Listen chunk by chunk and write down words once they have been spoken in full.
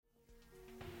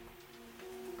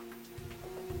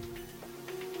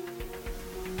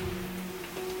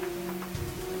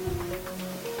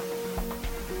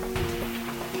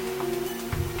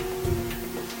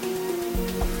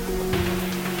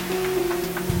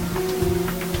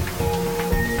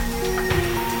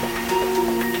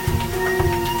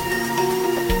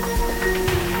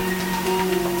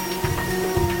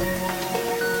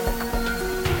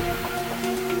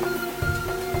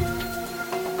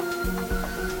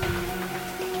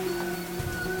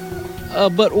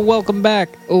But welcome back,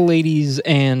 ladies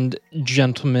and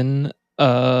gentlemen,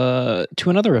 to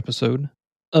another episode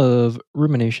of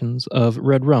Ruminations of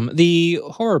Red Rum, the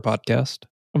horror podcast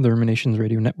of the Ruminations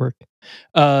Radio Network.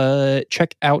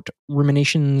 Check out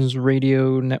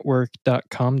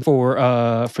ruminationsradionetwork.com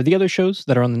for the other shows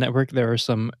that are on the network. There are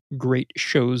some great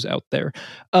shows out there.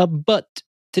 But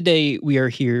today we are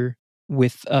here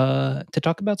with to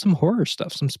talk about some horror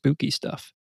stuff, some spooky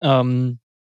stuff. I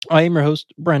am your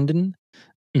host, Brendan,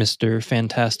 Mr.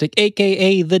 Fantastic,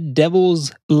 aka the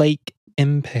Devil's Lake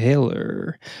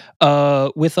Impaler.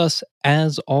 With us,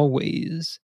 as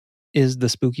always, is the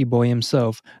spooky boy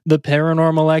himself, the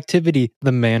paranormal activity,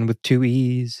 the man with two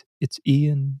E's. It's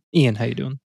Ian. Ian, how you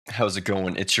doing? How's it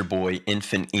going? It's your boy,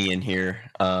 Infant Ian here.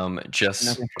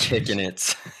 Just kicking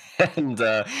it. And,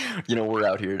 we're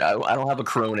out here. I don't have a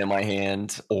Corona in my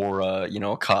hand or, a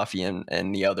coffee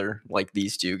in the other, like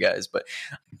these two guys, but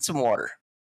some water.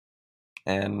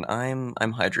 And I'm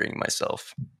hydrating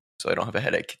myself so I don't have a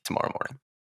headache tomorrow morning.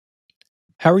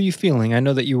 How are you feeling? I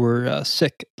know that you were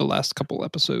sick the last couple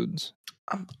episodes.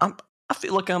 I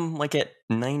feel like I'm like at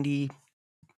 99%.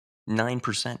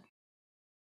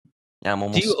 Yeah, I'm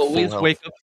almost. Do you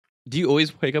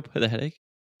always wake up with a headache?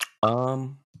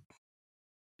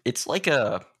 It's like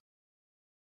a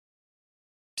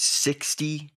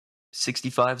 60,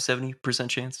 65, 70%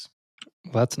 chance.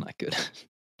 Well, that's not good.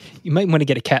 You might want to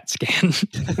get a CAT scan.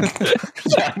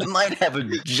 Yeah, I might have a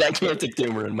gigantic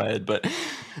tumor in my head, but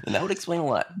that would explain a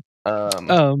lot.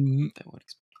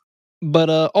 But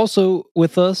also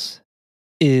with us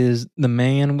is the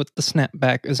man with the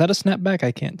snapback. Is that a snapback?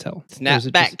 I can't tell.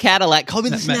 Snapback Cadillac. Call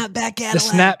me the Snapback Cadillac. The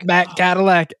Snapback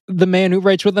Cadillac. The man who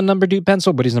writes with a number 2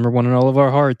 pencil, but he's number 1 in all of our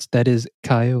hearts. That is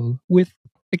Kyle with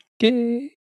a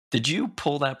K. Did you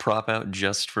pull that prop out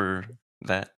just for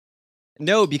that?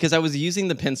 No, because I was using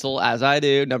the pencil, as I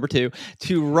do, number 2,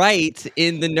 to write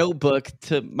in the notebook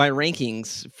to my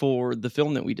rankings for the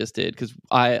film that we just did. Because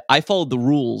I followed the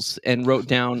rules and wrote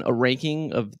down a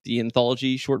ranking of the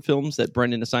anthology short films that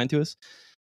Brendan assigned to us.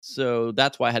 So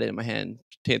that's why I had it in my hand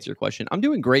to answer your question. I'm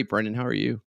doing great, Brendan. How are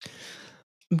you?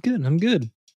 I'm good.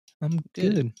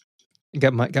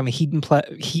 Got my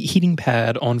heating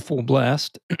pad on full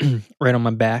blast, right on my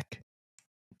back.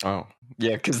 Oh,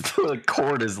 yeah, because the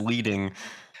cord is leading.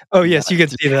 Oh, yes, you can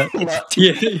see that.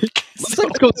 Yeah. Looks like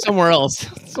it's going somewhere else.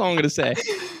 That's all I'm going to say.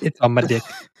 It's on my dick.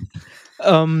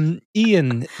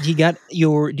 Ian, do you have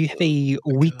a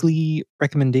weekly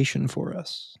recommendation for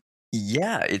us?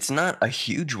 Yeah, it's not a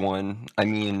huge one. I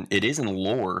mean, it is in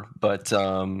lore, but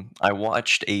I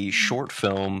watched a short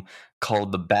film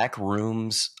called The Back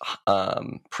Rooms,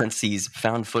 parentheses,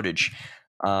 found footage.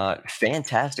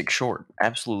 Fantastic short,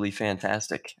 absolutely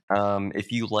fantastic.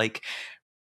 If you like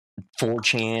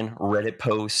 4chan, Reddit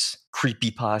posts,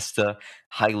 creepypasta,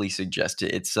 highly suggest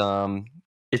it. It's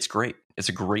great. It's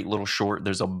a great little short.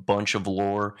 There's a bunch of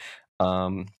lore.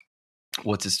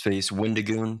 What's his face?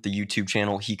 Wendigoon, the YouTube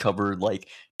channel, he covered like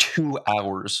 2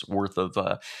 hours worth of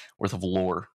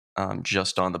lore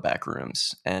just on the back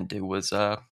rooms, and it was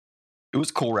a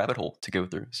cool rabbit hole to go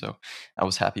through. So I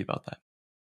was happy about that.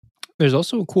 There's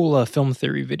also a cool film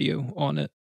theory video on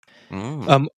it.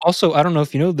 Also, I don't know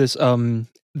if you know this.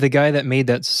 The guy that made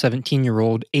that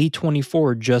 17-year-old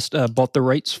A24 just bought the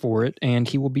rights for it, and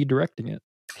he will be directing it.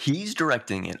 He's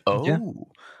directing it. Oh,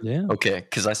 yeah. Okay,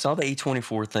 because I saw the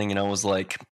A24 thing, and I was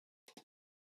like,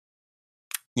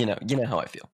 you know how I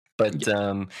feel. But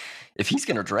if he's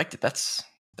going to direct it, that's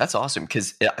awesome.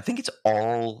 Because I think it's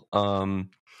all,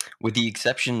 with the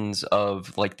exceptions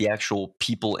of like the actual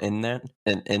people in that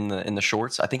in the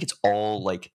shorts, I think it's all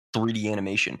like 3D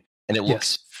animation, and it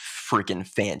looks freaking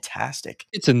fantastic.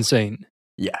 It's insane.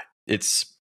 Yeah,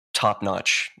 it's top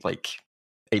notch, like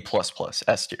A++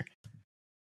 S tier.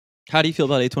 How do you feel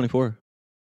about A24?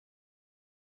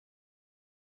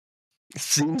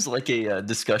 Seems like a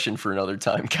discussion for another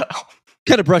time, Kyle.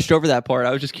 Kind of brushed over that part.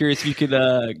 I was just curious if you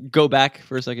could go back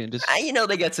for a second. Just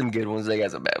they got some good ones, they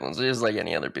got some bad ones, just like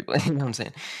any other people. You know what I'm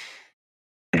saying?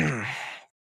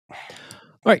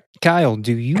 All right, Kyle,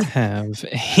 do you have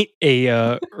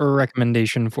a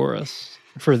recommendation for us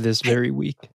for this very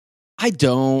week? I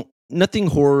don't. Nothing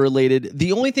horror related.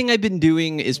 The only thing I've been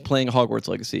doing is playing Hogwarts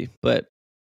Legacy, but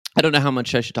I don't know how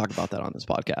much I should talk about that on this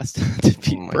podcast.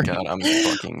 Oh my god, I'm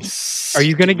fucking. Are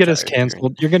you going to get us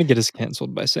canceled? You're going to get us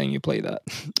canceled by saying you play that.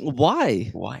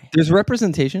 Why? There's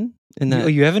representation in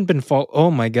that. You haven't been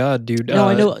Oh my god, dude. No,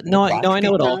 I know. No, I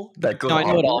know it all. I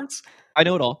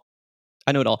know it all.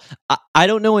 I know it all. I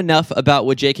don't know enough about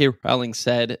what J.K. Rowling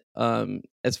said,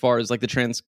 as far as like the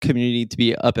trans community to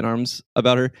be up in arms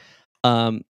about her.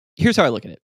 Here's how I look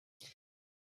at it.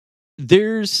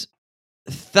 there's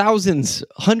thousands,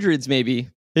 hundreds, maybe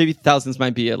thousands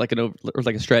might be like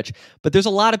a stretch, but there's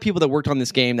a lot of people that worked on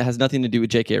this game that has nothing to do with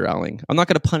J.K. Rowling. I'm not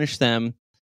going to punish them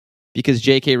because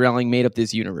J.K. Rowling made up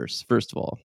this universe. First of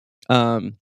all,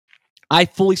 I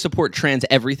fully support trans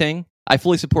everything. I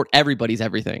fully support everybody's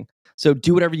everything. So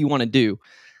do whatever you want to do.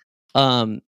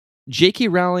 J.K.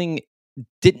 Rowling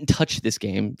didn't touch this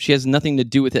game. She has nothing to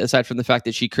do with it aside from the fact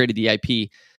that she created the IP.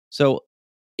 So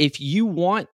if you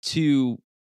want to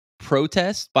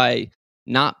protest by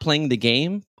not playing the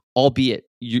game, albeit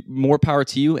more power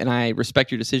to you, and I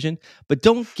respect your decision, but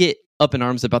don't get up in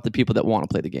arms about the people that want to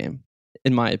play the game,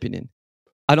 in my opinion.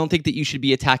 I don't think that you should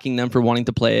be attacking them for wanting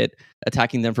to play it,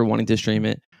 attacking them for wanting to stream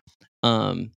it.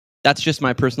 That's just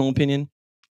my personal opinion.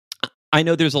 I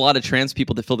know there's a lot of trans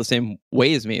people that feel the same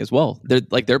way as me as well.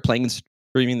 They're playing and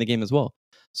streaming the game as well.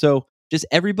 So just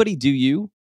everybody do you.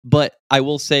 But I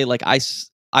will say, like, I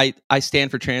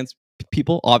stand for trans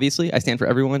people. Obviously, I stand for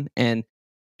everyone, and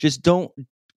just don't.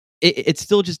 It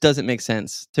still just doesn't make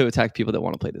sense to attack people that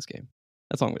want to play this game.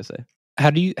 That's all I'm going to say. How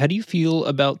do you feel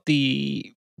about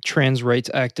the trans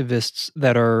rights activists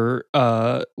that are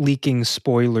leaking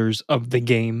spoilers of the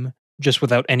game just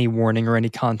without any warning or any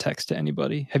context to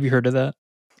anybody? Have you heard of that?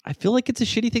 I feel like it's a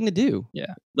shitty thing to do.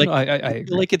 Yeah, like no, I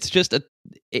feel like it's just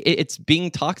it's being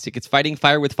toxic. It's fighting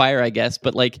fire with fire, I guess.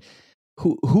 But like,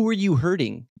 who are you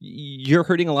hurting? You're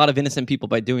hurting a lot of innocent people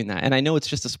by doing that. And I know it's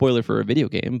just a spoiler for a video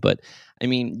game, but I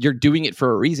mean, you're doing it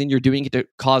for a reason. You're doing it to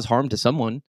cause harm to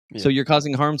someone. Yeah. So you're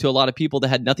causing harm to a lot of people that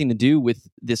had nothing to do with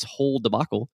this whole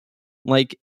debacle.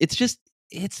 Like, it's just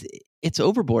it's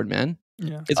overboard, man.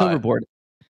 Yeah, it's overboard.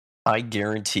 I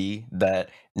guarantee that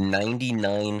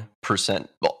 99%,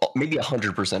 well, maybe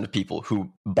 100% of people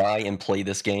who buy and play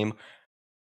this game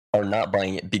are not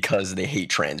buying it because they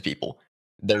hate trans people.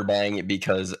 They're buying it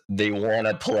because they want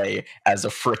to play as a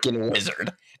freaking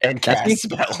wizard and cast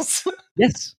spells.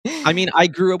 Yes. I mean, I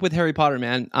grew up with Harry Potter,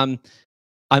 man. I'm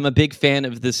a big fan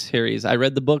of this series. I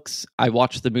read the books. I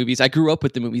watched the movies. I grew up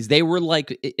with the movies. They were like,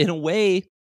 in a way,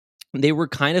 they were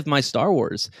kind of my Star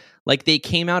Wars. Like, they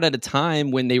came out at a time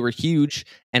when they were huge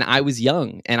and I was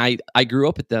young and I grew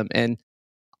up with them and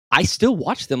I still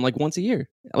watch them like once a year.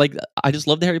 Like, I just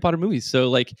love the Harry Potter movies. So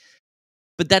like,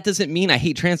 but that doesn't mean I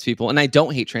hate trans people, and I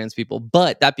don't hate trans people.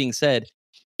 But that being said,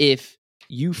 if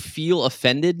you feel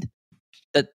offended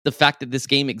that the fact that this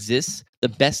game exists, the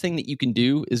best thing that you can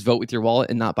do is vote with your wallet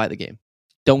and not buy the game.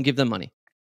 Don't give them money.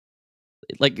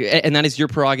 Like, and that is your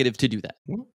prerogative to do that.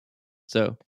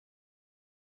 So,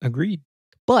 agreed.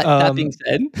 But that being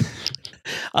said,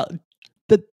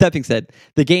 that being said,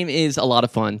 the game is a lot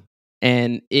of fun,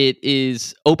 and it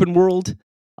is open world.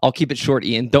 I'll keep it short,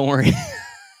 Ian. Don't worry.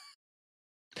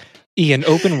 Ian,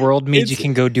 open world means you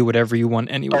can go do whatever you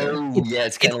want anywhere. Yeah,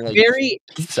 it's kind of like very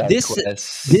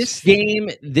this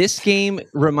game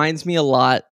reminds me a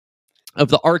lot of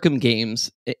the Arkham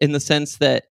games in the sense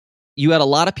that you had a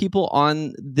lot of people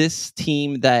on this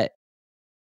team that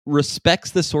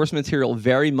respects the source material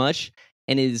very much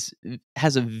and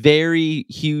has a very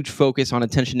huge focus on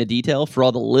attention to detail for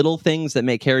all the little things that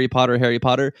make Harry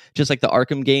Potter, just like the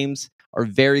Arkham games are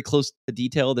very close to the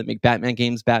detail that make Batman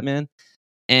games Batman.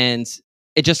 And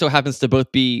it just so happens to both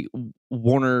be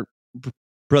Warner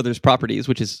Brothers properties,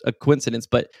 which is a coincidence,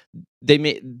 but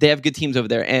they have good teams over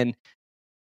there, and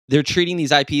they're treating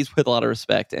these IPs with a lot of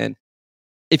respect. And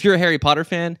if you're a Harry Potter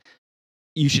fan,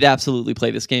 you should absolutely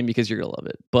play this game because you're gonna love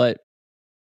it. But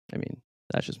I mean,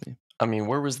 that's just me. I mean,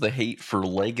 where was the hate for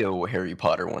Lego Harry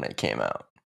Potter when it came out?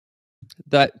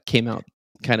 That came out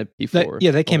kind of before.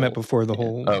 That came out before the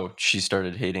whole. Oh, she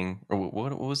started hating, or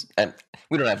what was? And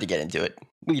we don't have to get into it.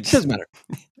 It doesn't matter.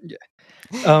 Yeah.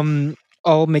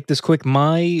 I'll make this quick.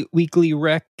 My weekly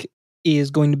rec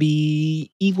is going to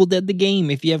be Evil Dead the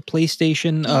game. If you have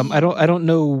PlayStation, I don't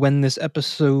know when this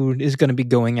episode is going to be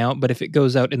going out, but if it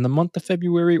goes out in the month of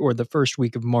February or the first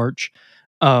week of March,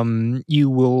 you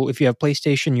will, if you have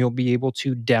PlayStation, you'll be able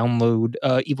to download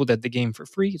Evil Dead the game for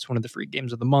free. It's one of the free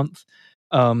games of the month.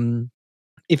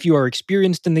 If you are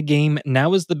experienced in the game,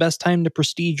 now is the best time to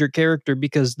prestige your character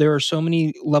because there are so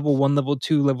many level 1, level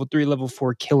 2, level 3, level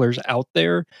 4 killers out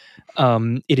there.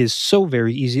 It is so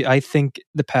very easy. I think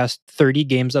the past 30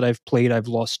 games that I've played, I've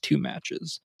lost 2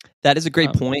 matches. That is a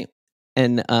great point.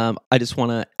 And I just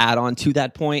want to add on to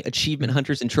that point. Achievement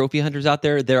hunters and trophy hunters out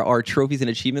there, there are trophies and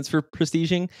achievements for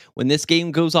prestiging. When this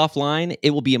game goes offline,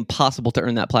 it will be impossible to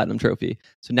earn that platinum trophy.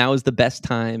 So now is the best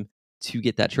time to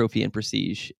get that trophy and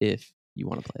prestige if you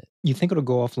want to play it. You think it'll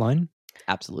go offline?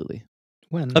 Absolutely.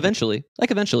 When? Eventually.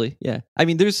 Yeah. I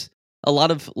mean, there's a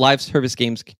lot of live service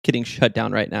games getting shut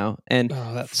down right now, and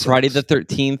Friday the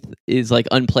 13th is like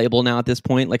unplayable now at this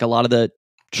point. Like a lot of the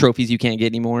trophies you can't get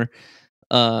anymore.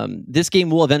 This game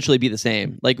will eventually be the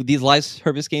same. Like these live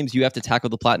service games, you have to tackle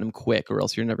the platinum quick, or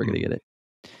else you're never going to get it.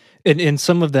 And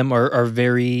some of them are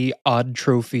very odd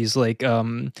trophies, like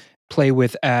play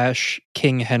with Ash,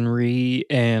 King Henry,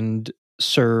 and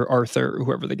Sir Arthur,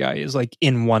 whoever the guy is, like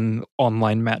in one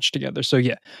online match together. So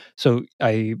yeah, so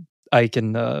I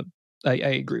can I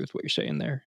agree with what you're saying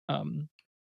there.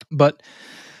 But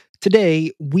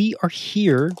today we are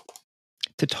here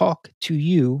to talk to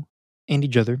you and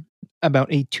each other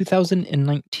about a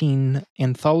 2019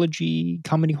 anthology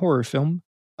comedy horror film,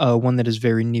 one that is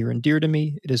very near and dear to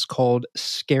me. It is called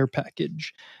Scare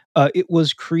Package. It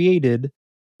was created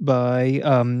by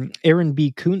Aaron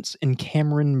B. Kuntz and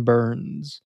Cameron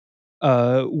Burns.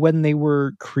 When they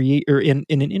were in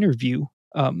an interview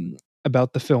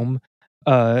about the film,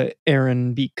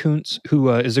 Aaron B. Kuntz, who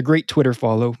is a great Twitter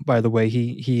follow, by the way,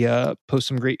 he posts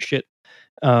some great shit.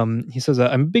 He says,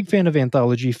 I'm a big fan of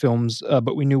anthology films,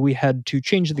 but we knew we had to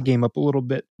change the game up a little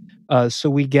bit. So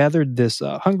we gathered this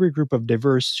hungry group of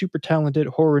diverse, super talented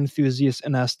horror enthusiasts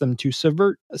and asked them to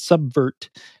subvert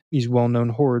these well-known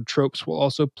horror tropes while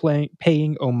also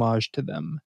paying homage to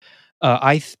them.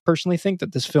 I personally think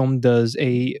that this film does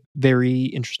a very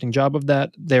interesting job of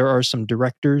that. There are some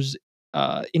directors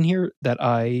in here that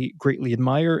I greatly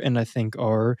admire and I think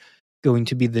are going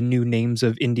to be the new names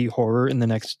of indie horror in the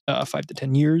next 5 to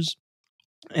 10 years.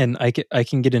 And I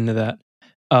can get into that.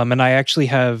 And I actually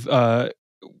have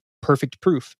perfect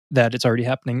proof that it's already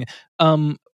happening.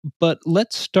 But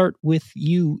let's start with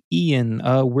you, Ian.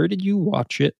 Where did you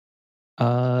watch it?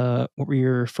 What were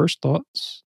your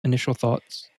initial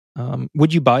thoughts?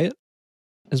 Would you buy it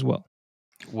as well?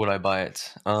 Would I buy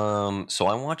it? So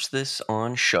I watched this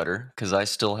on Shudder because I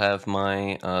still have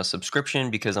my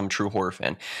subscription because I'm a true horror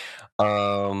fan.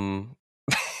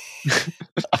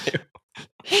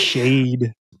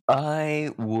 Shade. I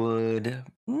would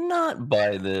not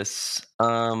buy this.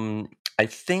 I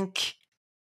think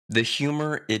the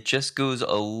humor, it just goes on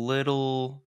a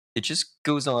little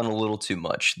too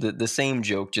much. The same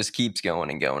joke just keeps going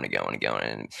and going and going and going,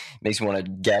 and it makes me want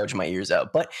to gouge my ears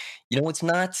out. But it's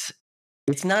not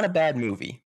a bad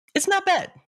movie. It's not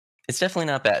bad. It's definitely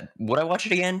not bad. Would I watch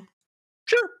it again?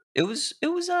 Sure. It was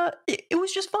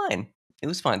just fine. It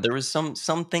was fine. There was some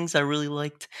things I really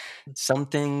liked, some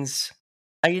things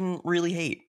I didn't really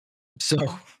hate. So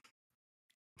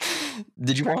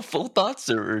did you want full thoughts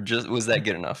or just was that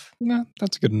good enough? No,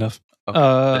 that's good enough.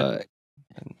 Okay.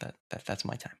 That's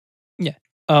my time. Yeah.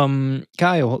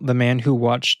 Kyle, the man who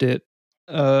watched it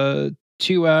 2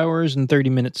 hours and 30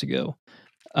 minutes ago.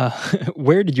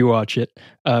 Where did you watch it?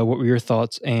 What were your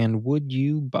thoughts, and would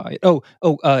you buy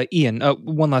it? Ian,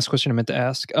 one last question I meant to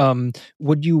ask.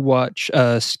 Would you watch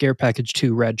Scare Package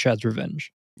 2, Rad Chad's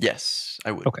Revenge? Yes,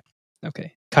 I would.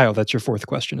 Okay. Kyle, that's your fourth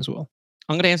question as well.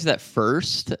 I'm going to answer that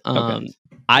first. Okay.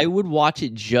 I would watch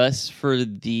it just for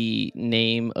the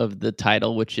name of the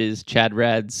title, which is Chad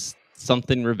Rad's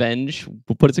something Revenge.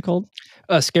 What is it called?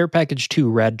 Scare Package 2,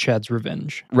 Rad Chad's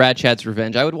Revenge. Rad Chad's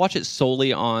Revenge. I would watch it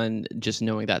solely on just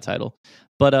knowing that title.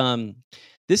 But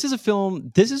this is a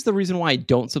film. This is the reason why I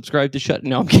don't subscribe to Shudder.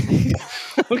 No, I'm kidding.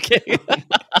 Okay.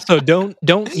 So don't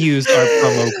use our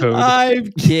promo code.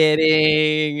 I'm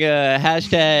kidding.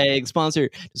 Hashtag sponsor.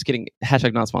 Just kidding.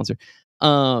 Hashtag not sponsor.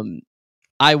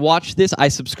 I watched this. I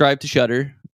subscribed to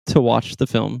Shudder to watch the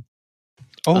film.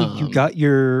 Oh, you got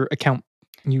your account.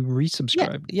 You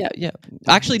resubscribed. Yeah.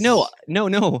 Actually, no.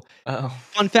 Oh.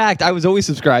 Fun fact, I was always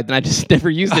subscribed and I just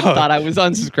never used it and thought I was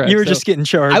unsubscribed. You were just getting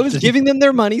charged. I was giving them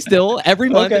their money still every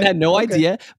month and had no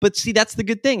idea. But see, that's the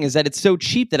good thing is that it's so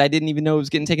cheap that I didn't even know it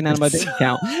was getting taken out of my bank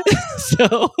account.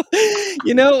 So,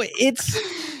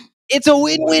 it's a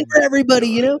win-win for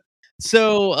everybody,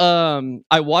 So,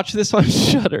 I watched this on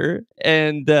Shudder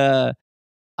and I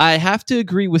have to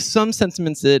agree with some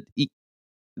sentiments that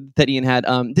Ian had.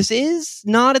 This is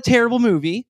not a terrible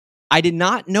movie. I did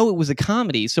not know it was a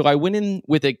comedy, so I went in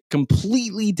with a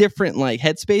completely different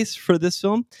headspace for this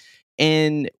film.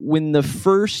 And when the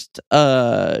first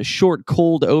short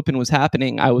cold open was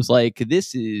happening, I was like,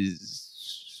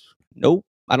 nope,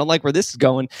 I don't like where this is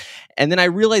going. And then I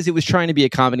realized it was trying to be a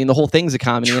comedy, and the whole thing's a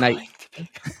comedy.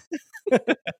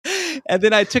 And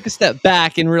then I took a step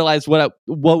back and realized what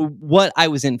I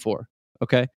was in for.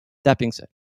 Okay, that being said.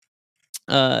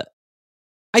 I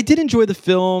did enjoy the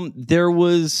film. There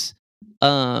was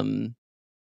a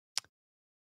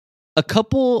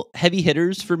couple heavy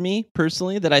hitters for me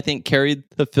personally that I think carried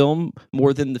the film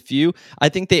more than the few. I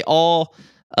think they all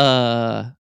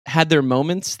had their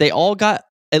moments. They all got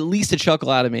at least a chuckle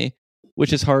out of me,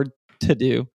 which is hard to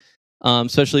do,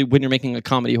 especially when you're making a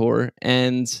comedy horror.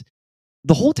 And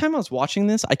the whole time I was watching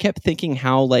this, I kept thinking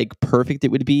how like perfect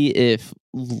it would be if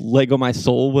Lego My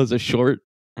Soul was a short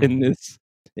in this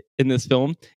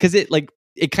film, because it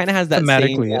kind of has that same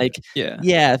Thematically, like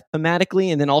yeah.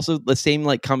 thematically, and then also the same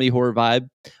like comedy horror vibe.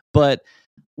 But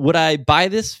would I buy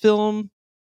this film?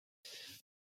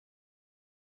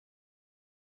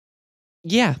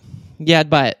 Yeah, I'd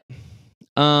buy it.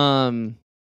 Yeah,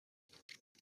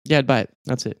 I'd buy it.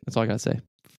 That's it. That's all I gotta say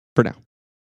for now.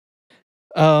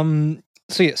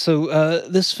 So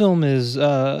this film is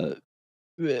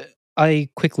I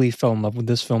quickly fell in love with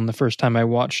this film the first time I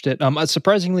watched it.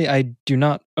 Surprisingly, I do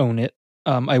not own it.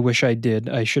 I wish I did.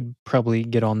 I should probably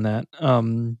get on that.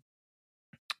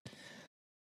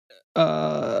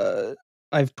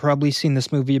 I've probably seen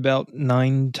this movie about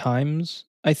 9 times.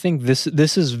 I think this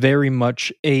is very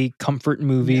much a comfort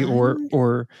movie,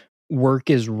 or work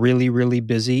is really, really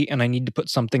busy and I need to put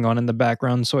something on in the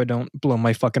background so I don't blow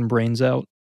my fucking brains out.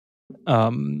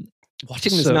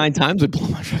 Watching this 9 times would blow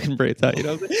my fucking brains out. You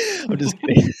know, I'm just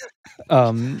kidding.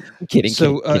 I'm kidding.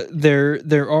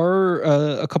 There are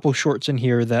a couple shorts in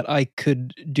here that I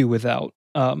could do without.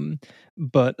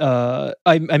 But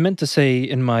I meant to say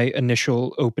in my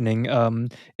initial opening,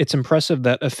 it's impressive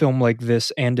that a film like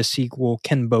this and a sequel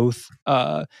can both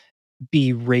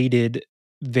be rated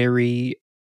very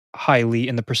highly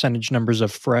in the percentage numbers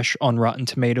of fresh on Rotten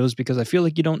Tomatoes, because I feel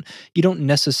like you don't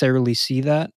necessarily see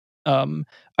that.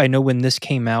 I know when this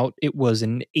came out, it was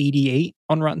an 88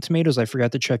 on Rotten Tomatoes. I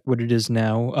forgot to check what it is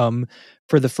now.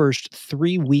 For the first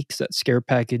 3 weeks at Scare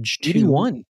Package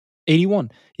 2, 81.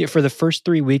 Yeah, for the first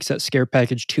 3 weeks that Scare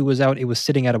Package 2 was out, it was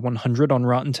sitting at a 100 on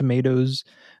Rotten Tomatoes.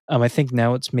 I think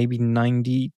now it's maybe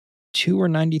 92 or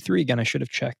 93. Again, I should have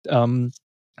checked.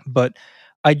 But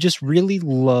I just really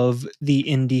love the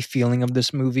indie feeling of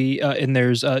this movie. And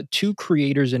there's 2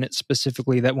 creators in it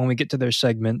specifically that when we get to their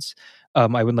segments,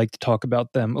 I would like to talk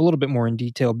about them a little bit more in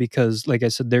detail, because, like I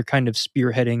said, they're kind of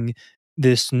spearheading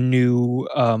this new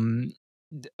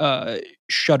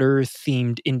Shudder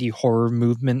themed indie horror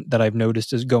movement that I've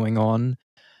noticed is going on.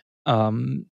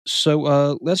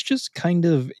 So let's just kind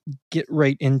of get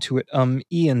right into it.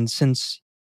 Ian, since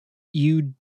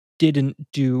you didn't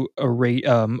do a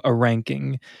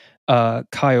ranking,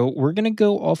 Kyle, we're gonna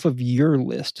go off of your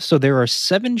list. So there are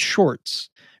 7 shorts,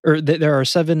 or there are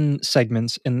 7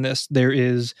 segments in this. There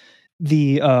is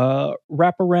the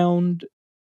wraparound,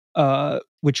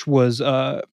 which was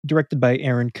directed by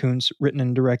Aaron Kuntz, written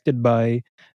and directed by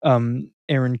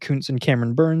Aaron Kuntz and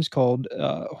Cameron Burns, called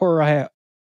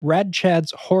Rad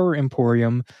Chad's Horror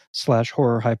Emporium /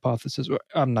 Horror Hypothesis.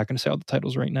 I'm not going to say all the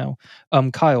titles right now.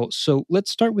 Kyle, so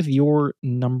let's start with your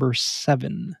number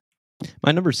 7.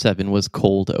 My number 7 was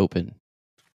Cold Open.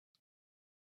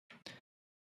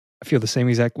 I feel the same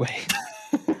exact way.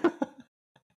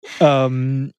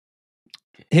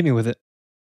 Hit me with it.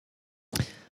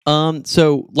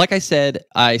 So like I said,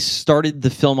 I started the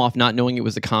film off not knowing it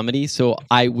was a comedy, so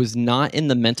I was not in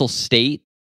the mental state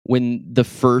when the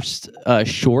first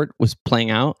short was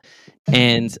playing out,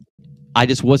 and I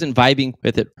just wasn't vibing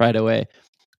with it right away.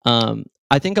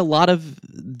 I think a lot of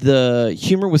the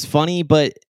humor was funny,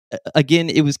 but again,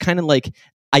 it was kind of like,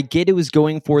 I get it was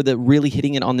going for the really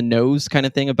hitting it on the nose kind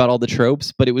of thing about all the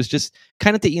tropes, but it was just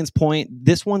kind of, to Ian's point,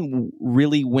 this one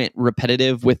really went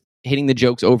repetitive with hitting the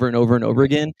jokes over and over and over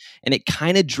again, and it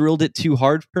kind of drilled it too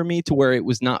hard for me to where it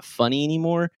was not funny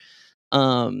anymore.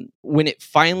 When I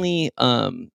finally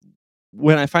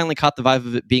caught the vibe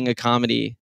of it being a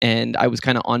comedy and I was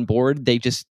kind of on board,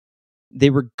 they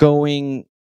were going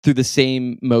through the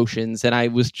same motions, and I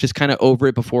was just kind of over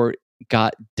it before it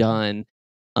got done.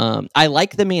 I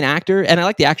like the main actor, and I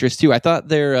like the actress too. I thought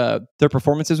their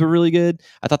performances were really good.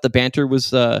 I thought the banter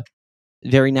was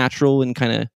very natural and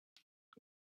kind of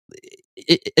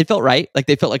it felt right. Like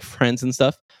they felt like friends and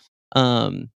stuff.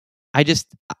 I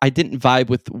didn't vibe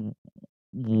with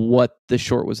what the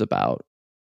short was about.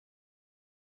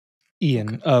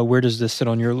 Ian, where does this sit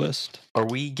on your list? Are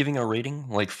we giving a rating,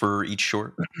 like, for each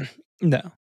short? No.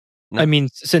 I mean,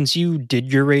 since you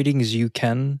did your ratings, you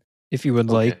can, if you would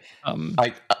like.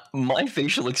 My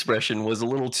facial expression was a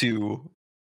little too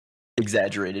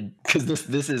exaggerated, because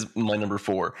this is my number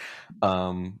 4,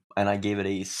 and I gave it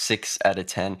a 6 out of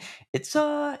 10. It's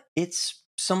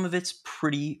some of it's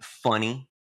pretty funny.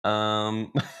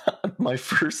 My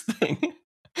first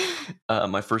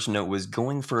note was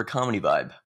going for a comedy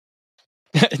vibe.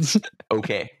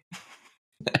 Okay.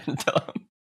 And,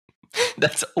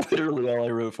 that's literally all I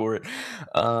wrote for it.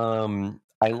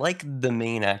 I like the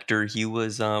main actor. He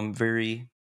was very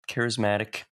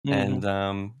charismatic.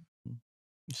 and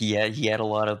he had a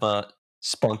lot of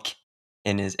spunk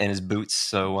in his boots,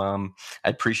 so I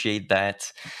appreciate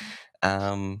that.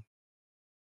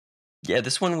 Yeah,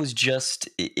 this one was just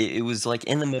it was like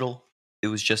in the middle. It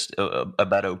was just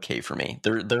about okay for me.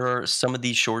 There are some of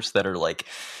these shorts that are like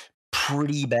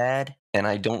pretty bad, and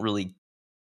I don't really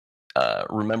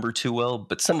remember too well.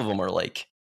 But some of them are like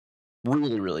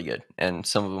really really good, and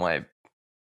some of them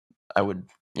I would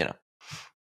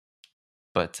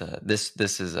But this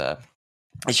is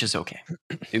it's just okay.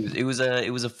 It was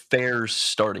a fair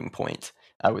starting point,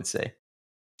 I would say,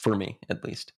 for me at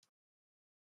least.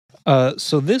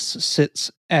 So this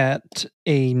sits at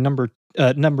a number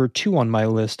 2 on my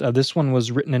list. This one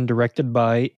was written and directed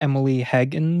by Emily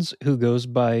Haggins, who goes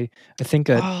by, I think,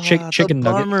 Chicken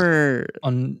Nugget. Bummer.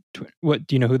 What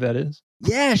do you know who that is?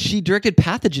 Yeah, she directed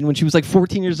Pathogen when she was like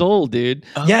 14 years old, dude.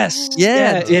 Yes,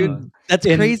 Yeah, dude. in- That's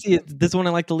in- crazy. This one I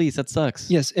like the least. That sucks.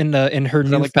 Yes, in her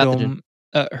 'Cause I new like Pathogen. film,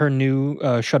 her new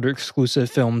Shudder exclusive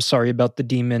film, Sorry About the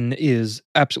Demon, is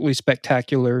absolutely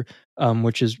spectacular.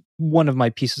 Which is one of my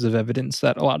pieces of evidence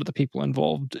that a lot of the people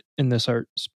involved in this are,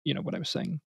 what I was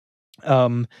saying.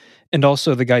 And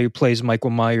also the guy who plays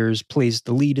Michael Myers plays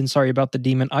the lead in Sorry About the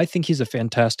Demon. I think he's a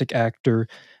fantastic actor.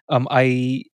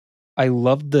 I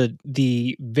love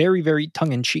the very very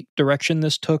tongue in cheek direction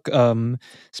this took.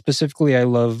 Specifically, I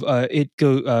love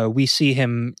we see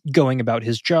him going about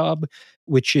his job,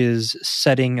 which is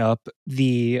setting up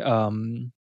the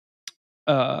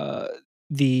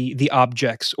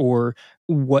objects or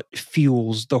what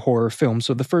fuels the horror film.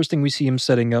 So the first thing we see him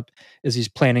setting up is he's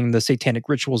planning the satanic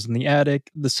rituals in the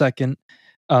attic. The second,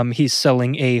 he's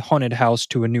selling a haunted house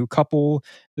to a new couple.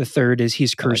 The third is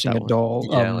he's I like cursing that a one. doll.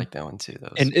 Yeah, I like that one too.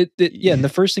 Those. And and the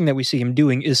first thing that we see him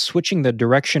doing is switching the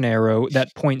direction arrow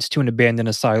that points to an abandoned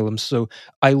asylum. So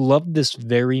I love this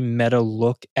very meta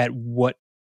look at what,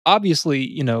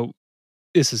 obviously,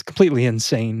 this is completely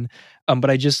insane. But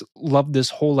I just love this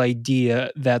whole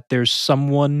idea that there's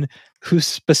someone whose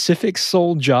specific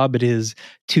sole job it is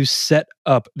to set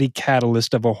up the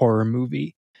catalyst of a horror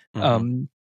movie. Mhm.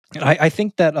 And I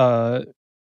think that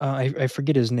I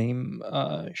forget his name.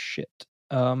 Shit.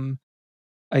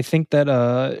 I think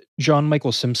that John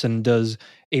Michael Simpson does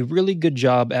a really good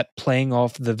job at playing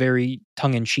off the very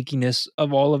tongue-in-cheekiness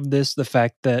of all of this. The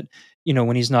fact that,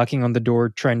 when he's knocking on the door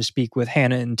trying to speak with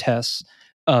Hannah and Tess,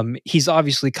 he's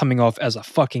obviously coming off as a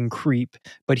fucking creep,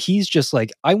 but he's just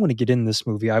like, I want to get in this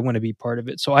movie. I want to be part of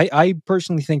it. So I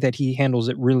personally think that he handles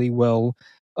it really well.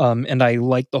 And I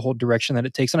like the whole direction that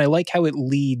it takes. And I like how it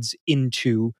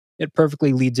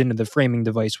perfectly leads into the framing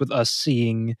device with us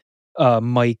seeing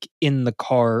Mike in the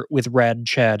car with Rad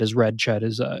Chad as Rad Chad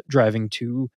is driving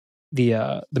to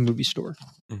the movie store.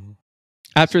 Mhm.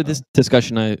 After this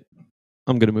discussion, I'm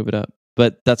going to move it up,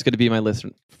 but that's going to be my list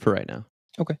for right now.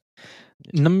 Okay.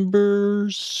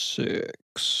 Number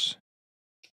 6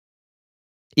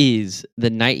 is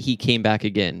The Night He Came Back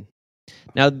Again.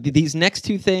 Now, these next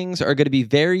two things are going to be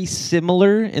very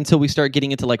similar until we start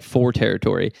getting into like 4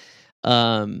 territory.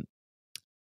 Too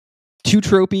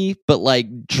tropey, but like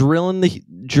drilling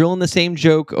the same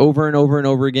joke over and over and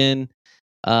over again.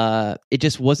 It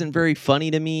just wasn't very funny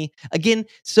to me. Again,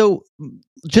 so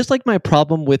just like my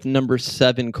problem with number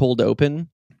 7, Cold Open,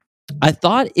 I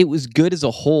thought it was good as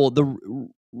a whole. The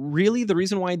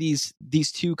reason why these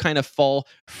two kind of fall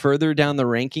further down the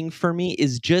ranking for me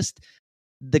is just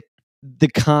the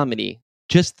comedy.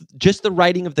 Just the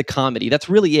writing of the comedy. That's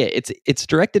really it. It's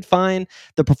directed fine.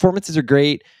 The performances are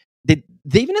great. They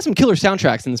even have some killer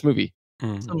soundtracks in this movie.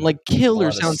 Mhm. Some like killer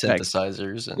A lot of soundtracks.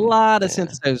 synthesizers. A lot of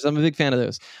synthesizers. I'm a big fan of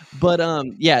those. But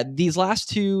yeah, these last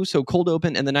two, so Cold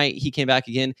Open and The Night He Came Back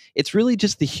Again, it's really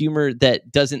just the humor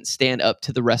that doesn't stand up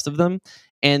to the rest of them,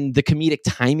 and the comedic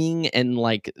timing and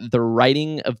like the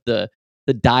writing of the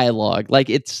dialogue. Like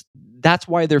that's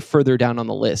why they're further down on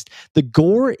the list. The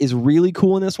gore is really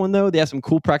cool in this one though. They have some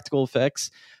cool practical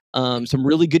effects, some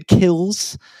really good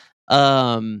kills.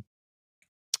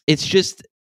 It's just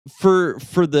for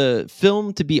the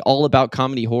film to be all about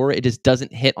comedy horror, it just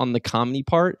doesn't hit on the comedy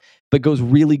part, but goes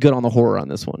really good on the horror on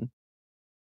this one.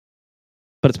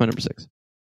 But it's my number 6.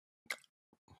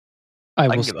 I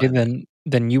will say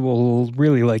then you will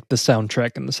really like the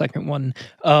soundtrack in the second one.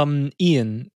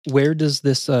 Ian, where does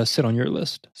this sit on your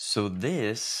list? So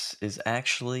this is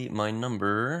actually my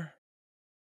number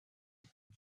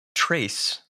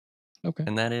Trace. Okay.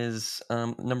 And that is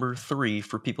number 3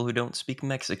 for people who don't speak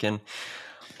Mexican.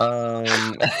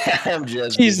 I'm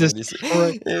just Jesus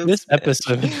kidding. this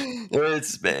episode. It's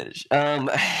Spanish.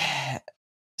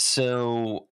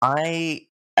 So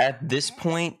at this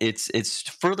point, it's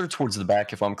further towards the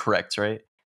back, if I'm correct, right?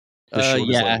 The shortest,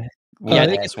 Yeah. one Yeah, of I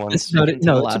the think last it's ones. second to the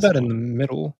No, it's last about in the one.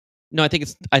 middle. No, I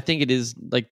think it is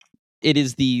like it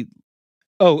is the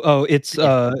It's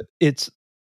Yeah. it's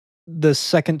the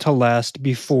second to last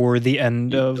before the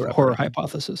end The of Horror Reparation.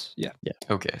 Hypothesis. Yeah.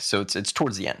 Okay, so it's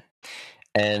towards the end.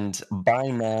 And by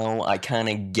now, I kind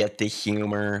of get the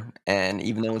humor. And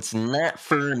even though it's not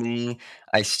for me,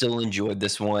 I still enjoyed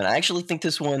this one. I actually think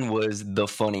this one was the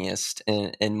funniest,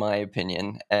 in my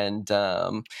opinion. And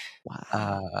Wow.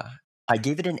 I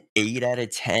gave it an 8 out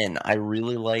of 10. I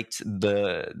really liked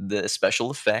the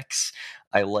special effects.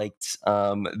 I liked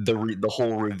the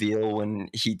whole reveal when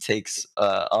he takes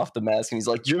off the mask and he's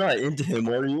like, "You're not into him,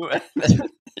 are you?" And then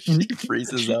she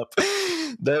freezes up.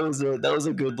 That was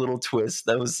a good little twist.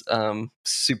 That was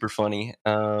super funny.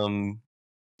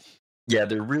 Yeah,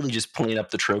 they're really just playing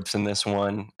up the tropes in this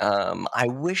one. I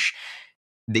wish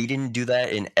they didn't do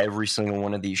that in every single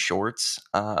one of these shorts.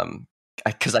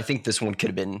 Because I think this one could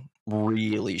have been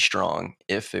really strong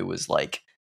if it was like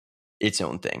its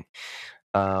own thing.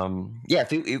 Yeah,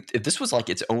 if this was like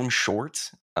its own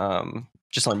short,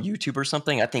 just on YouTube or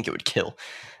something, I think it would kill.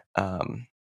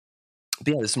 But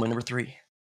yeah, this is my number 3.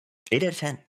 8 out of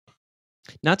 10.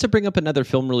 Not to bring up another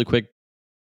film really quick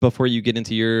before you get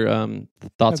into your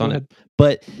thoughts go on ahead. it,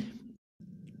 but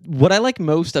what I like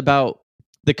most about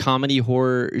the comedy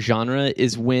horror genre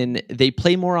is when they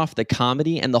play more off the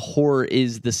comedy and the horror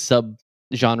is the sub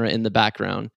genre in the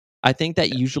background. I think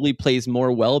that usually plays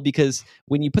more well because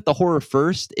when you put the horror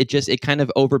first, it kind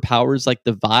of overpowers like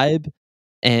the vibe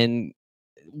and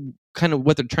kind of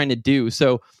what they're trying to do.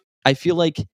 So I feel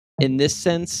like in this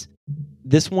sense,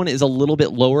 this one is a little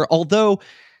bit lower. Although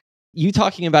you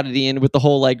talking about it, Ian, with the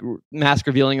whole like mask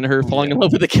revealing and her falling in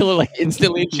love with the killer like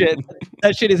instantly and shit.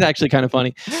 That shit is actually kind of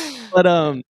funny. But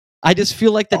I just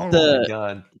feel like that Oh my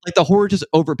god. like the horror just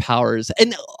overpowers.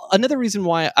 And another reason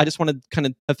why I just want to kind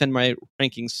of defend my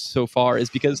rankings so far is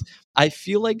because I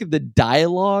feel like the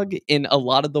dialogue in a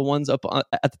lot of the ones up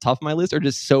at the top of my list are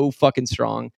just so fucking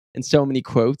strong and so many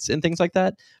quotes and things like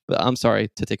that. But I'm sorry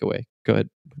to take away. Go ahead.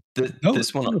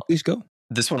 This one Please go.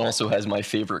 This one also has my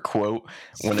favorite quote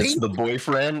when it's the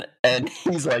boyfriend and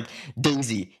he's like,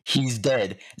 "Daisy, he's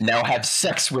dead. Now have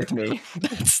sex with me."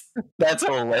 That's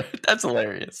hilarious. That's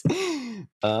hilarious.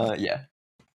 Yeah. I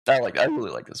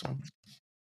really like this one.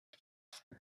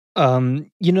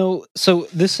 So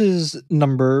this is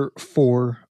number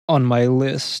 4 on my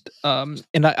list.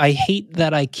 And I hate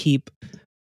that I keep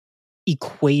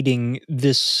equating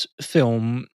this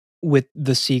film with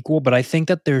the sequel, but I think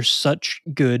that there's such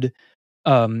good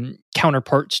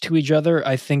counterparts to each other.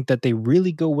 I think that they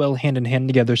really go well hand in hand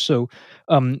together. So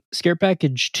Scare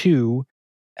Package 2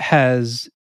 has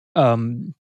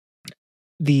the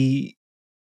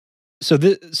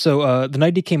The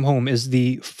Night He Came Home is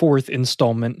the 4th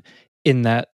installment in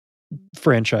that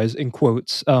franchise, in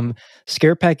quotes.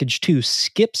 Scare Package 2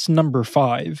 skips number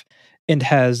 5 and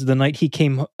has The Night He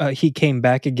Came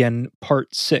Back Again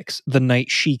Part 6, The Night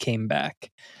She Came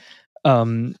Back.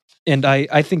 And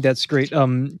I think that's great.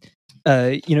 Ian,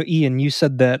 you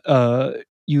said that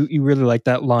you really like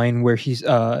that line where he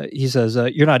says,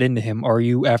 "You're not into him, are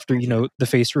you?" After the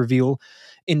face reveal,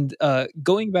 and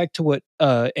going back to what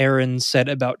Aaron said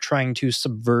about trying to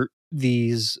subvert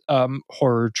these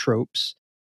horror tropes.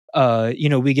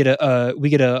 We get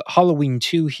a Halloween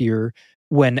 2 here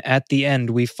when at the end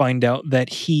we find out that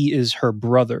he is her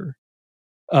brother.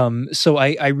 So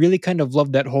I really kind of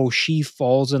love that whole she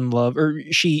falls in love, or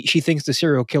she thinks the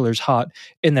serial killer's hot,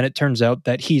 and then it turns out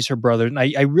that he's her brother. And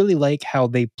I really like how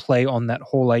they play on that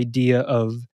whole idea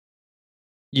of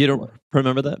You don't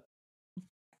remember that?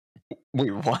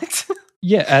 Wait, what?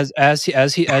 yeah, as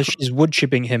she's wood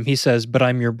chipping him, he says, "But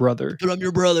I'm your brother." But I'm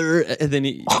your brother, and then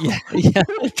he, yeah,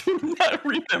 I do not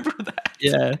remember that.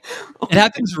 yeah. Oh It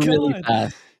happens my really God.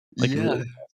 fast. Like Yeah. really fast.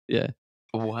 Yeah.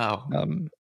 Wow.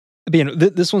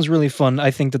 But this one's really fun.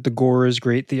 I think that the gore is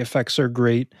great, the effects are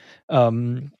great.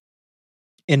 And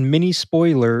mini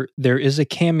spoiler, there is a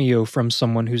cameo from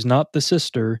someone who's not the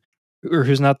sister or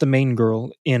who's not the main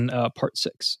girl in part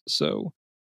 6. So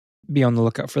be on the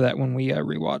lookout for that when we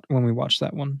watch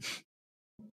that one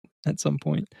at some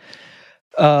point.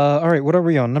 All right, what are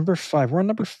we on? Number 5. We're on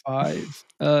number 5.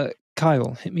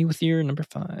 Kyle, hit me with your number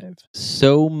 5.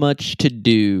 So Much to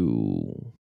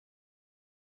Do.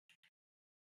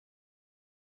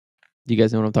 Do you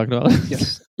guys know what I'm talking about?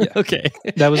 Yes. Yeah. Okay.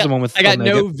 That was the one with I got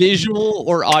Omega. no visual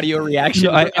or audio reaction.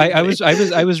 No, I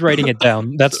was writing it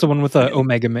down. That's the one with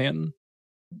Omega Man.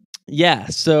 Yeah.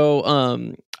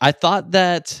 So I thought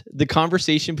that the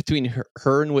conversation between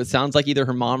her and what sounds like either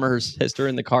her mom or her sister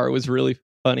in the car was really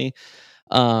funny.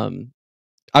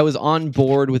 on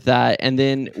board with that. And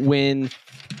then when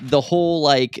the whole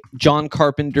like John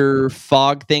Carpenter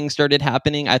fog thing started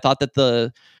happening, I thought that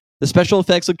the special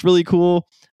effects looked really cool.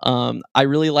 I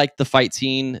really liked the fight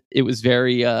scene. It was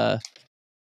very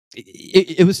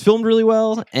it was filmed really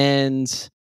well, and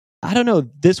I don't know,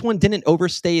 this one didn't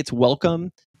overstay its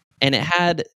welcome, and it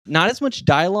had not as much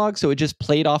dialogue, so it just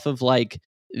played off of like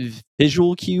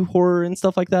visual cue horror and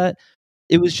stuff like that.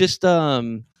 It was just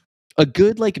a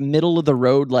good like middle of the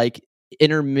road like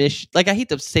intermission. Like I hate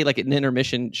to say like an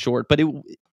intermission short, but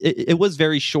it was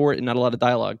very short and not a lot of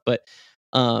dialogue. But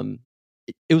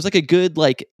it was like a good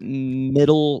like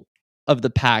middle of the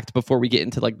pact before we get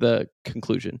into like the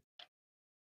conclusion.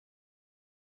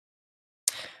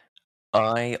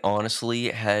 I honestly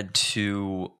had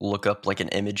to look up like an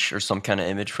image or some kind of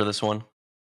image for this one.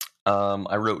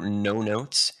 I wrote no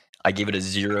notes. I gave it a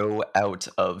 0 out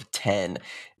of 10.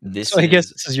 So I guess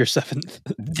this is your 7th.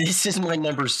 This is my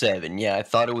number 7. Yeah, I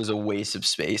thought it was a waste of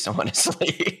space,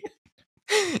 honestly.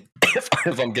 if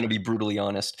I'm gonna be brutally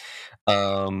honest.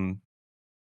 Yeah,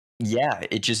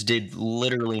 it just did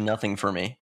literally nothing for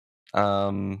me.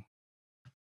 That's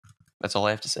all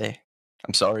I have to say.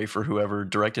 I'm sorry for whoever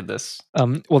directed this.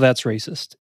 Well, that's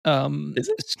racist. Is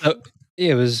it? So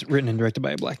it was written and directed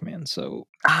by a black man. So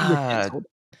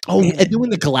oh, and then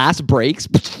when the glass breaks,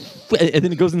 and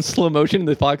then it goes in slow motion in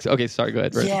the fox. Okay, sorry, go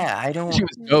ahead. Right. Yeah, I don't. She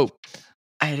was dope.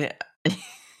 I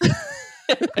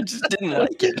just didn't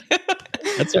like it.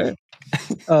 That's right.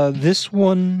 This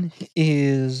one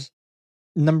is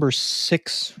number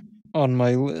 6 on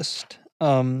my list.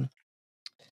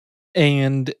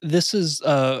 And this is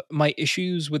my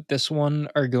issues with this one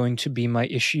are going to be my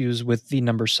issues with the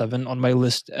number 7 on my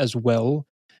list as well.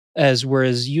 As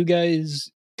whereas you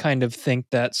guys kind of think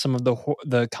that some of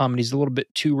the comedy is a little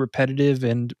bit too repetitive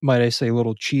and, might I say, a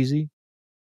little cheesy.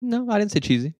 No, I didn't say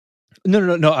cheesy.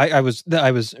 No. I was.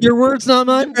 Your words, not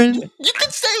mine, friend. You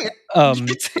can say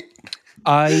it.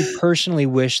 I personally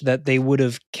wish that they would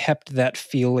have kept that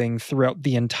feeling throughout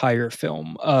the entire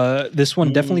film. This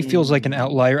one definitely feels like an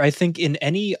outlier. I think in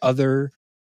any other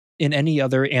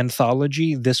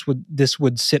anthology, this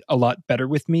would sit a lot better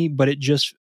with me. But it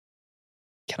just,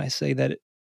 can I say that?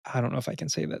 I don't know if I can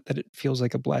say that it feels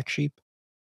like a black sheep.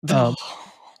 You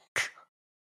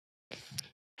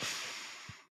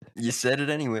said it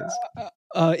anyways.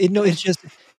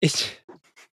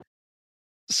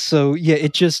 So yeah,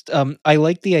 it just I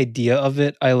like the idea of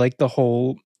it. I like the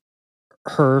whole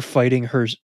her fighting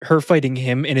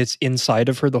him, and it's inside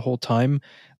of her the whole time.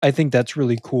 I think that's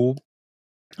really cool.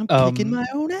 I'm kicking my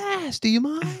own ass. Do you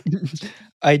mind?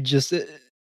 I just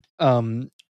there's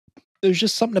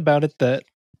just something about it that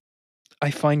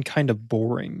I find kind of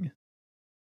boring.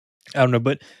 I don't know,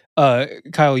 but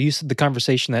Kyle, you said the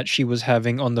conversation that she was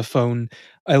having on the phone.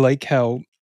 I like how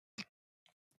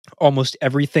almost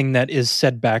everything that is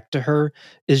said back to her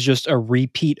is just a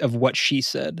repeat of what she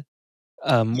said.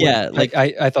 Yeah, like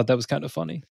I thought that was kind of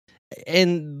funny.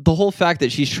 And the whole fact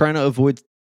that she's trying to avoid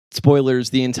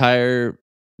spoilers the entire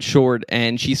short,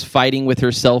 and she's fighting with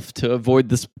herself to avoid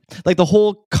this, like the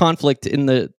whole conflict in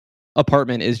the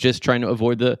apartment is just trying to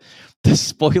avoid the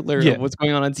spoiler of what's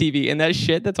going on TV. And that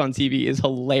shit that's on TV is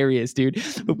hilarious, dude.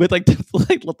 With like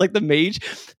the mage,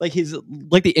 like his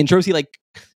like the intros, he like,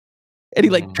 and he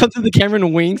like comes to the camera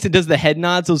and winks and does the head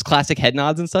nods, those classic head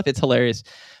nods and stuff. It's hilarious.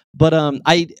 But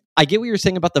I get what you're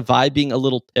saying about the vibe being a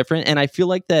little different, and I feel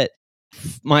like that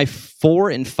my 4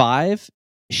 and 5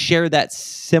 share that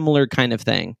similar kind of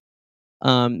thing.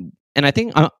 And I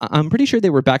think I'm pretty sure they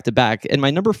were back to back. And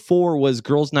my number 4 was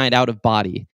Girls' Night Out of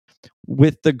Body,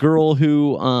 with the girl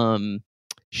who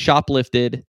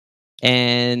shoplifted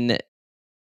and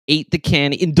ate the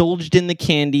candy, indulged in the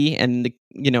candy, and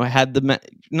had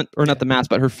not the mask,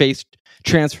 but her face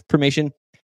transformation.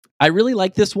 I really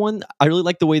like this one. I really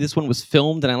like the way this one was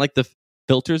filmed, and I like the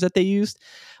filters that they used.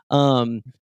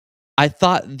 I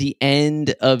thought the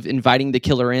end of inviting the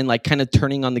killer in, like kind of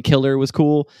turning on the killer, was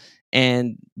cool,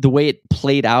 and the way it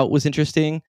played out was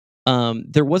interesting.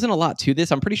 There wasn't a lot to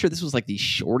this. I'm pretty sure this was like the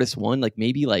shortest one, like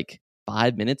maybe like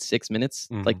 5 minutes, 6 minutes.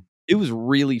 Mm-hmm. Like it was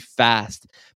really fast,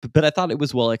 but I thought it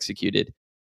was well executed.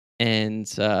 And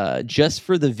just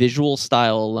for the visual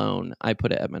style alone, I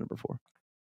put it at my number 4.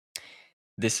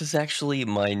 This is actually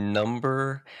my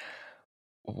number.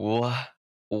 What?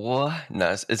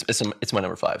 No, it's my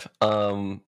number 5.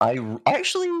 I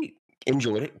actually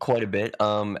enjoyed it quite a bit.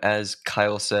 As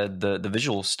Kyle said, the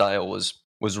visual style was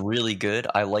really good.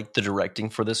 I liked the directing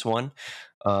for this one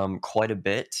quite a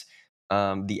bit.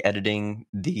 The editing,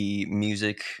 the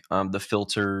music, the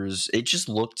filters, it just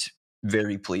looked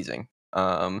very pleasing.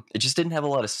 It just didn't have a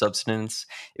lot of substance.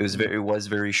 It was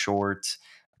very short.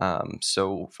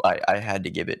 So I had to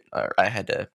give it, or I had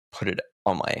to put it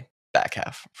on my back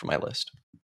half for my list.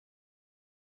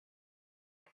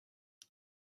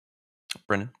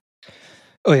 Brendan?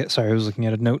 Oh yeah, sorry, I was looking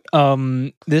at a note.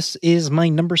 This is my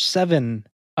number 7.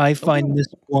 I find this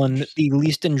one the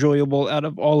least enjoyable out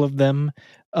of all of them.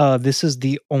 This is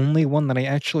the only one that I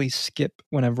actually skip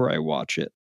whenever I watch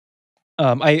it.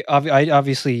 I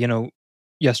obviously,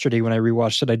 yesterday when I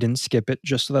rewatched it, I didn't skip it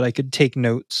just so that I could take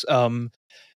notes.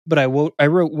 But I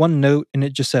wrote one note and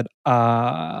it just said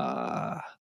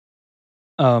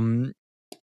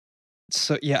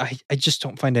So yeah, I just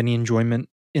don't find any enjoyment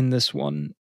in this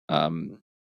one.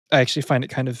 I actually find it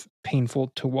kind of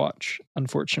painful to watch,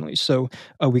 unfortunately. So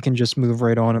we can just move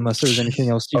right on, unless there's anything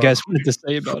else you guys wanted to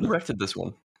say about Who it. directed this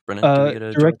one, Brennan? Do we get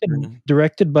a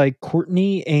Directed by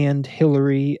Courtney and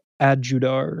Hilary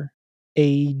Adjujar,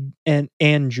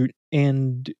 Andujar,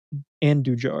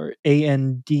 Andujar.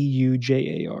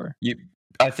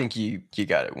 I think you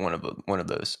got it. One of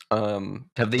those.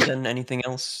 Have they done anything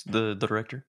else? The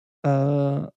director.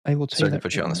 I will tell Sorry you to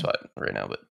put you on the spot right now,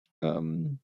 but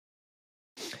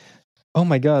oh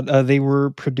my god, they were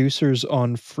producers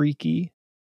on Freaky.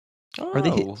 Are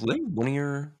they one of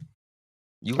your?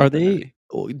 Are they?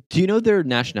 Do you know their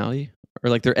nationality or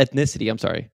like their ethnicity? I'm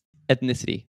sorry,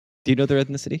 ethnicity. Do you know their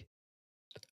ethnicity?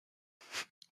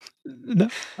 No,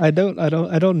 I don't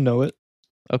know it.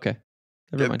 Okay,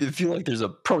 never mind. I feel like there's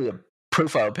probably a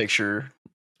profile picture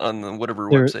on whatever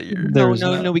website you're. No.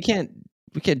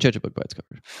 We can't judge a book by its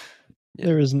cover. Yeah.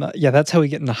 There is not. Yeah, that's how we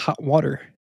get into hot water.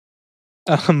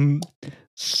 So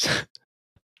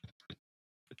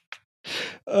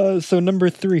number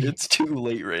 3. It's too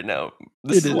late right now.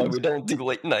 This is why we don't do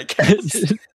late night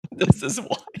casts. This is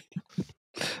why.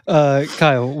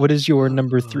 Kyle, what is your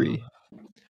number 3?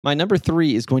 My number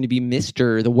 3 is going to be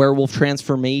Mr. the Werewolf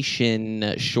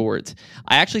Transformation short.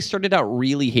 I actually started out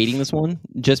really hating this one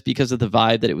just because of the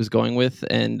vibe that it was going with,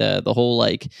 and the whole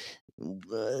like,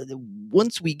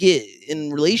 once we get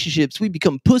in relationships, we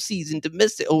become pussies and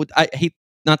domestic. Oh, I hate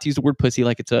not to use the word pussy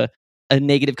like it's a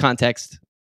negative context.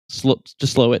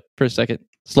 Just slow it for a second.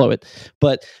 Slow it.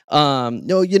 But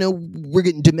no, we're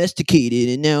getting domesticated,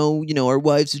 and now our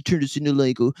wives have turned us into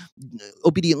like a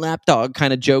obedient lapdog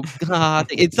kind of joke.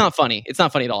 It's not funny. It's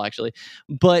not funny at all, actually.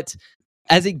 But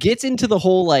as it gets into the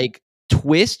whole like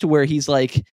twist where he's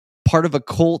like part of a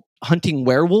cult hunting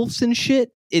werewolves and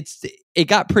shit, it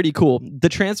got pretty cool. The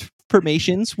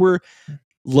transformations were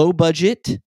low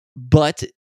budget but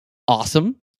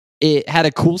awesome. It had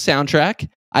a cool soundtrack.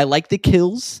 I like the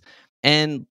kills,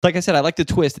 and like I said, I like the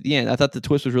twist at the end. I thought the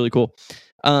twist was really cool.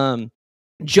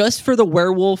 Just for the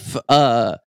werewolf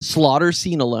slaughter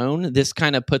scene alone, this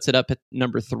kind of puts it up at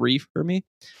number 3 for me.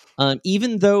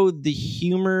 Even though the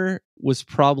humor was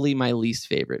probably my least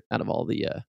favorite out of all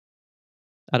the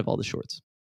shorts.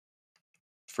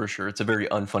 For sure, it's a very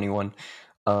unfunny one.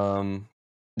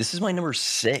 This is my number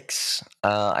 6.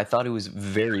 I thought it was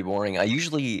very boring. I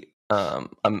usually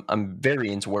I'm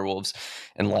very into werewolves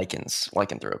and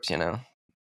lycanthropes,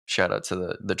 Shout out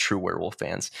to the true werewolf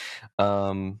fans.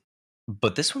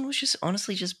 But this one was just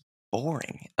honestly just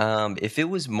boring. If it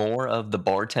was more of the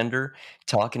bartender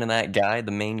talking to that guy,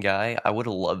 the main guy, I would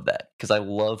have loved that, because I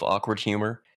love awkward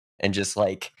humor and just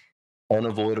like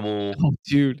unavoidable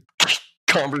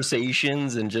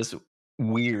conversations and just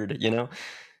weird,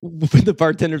 When the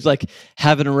bartender's like,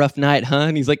 having a rough night, huh?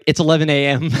 And he's like, it's 11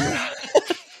 a.m.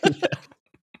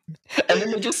 And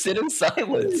then they just sit in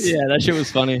silence. Yeah, that shit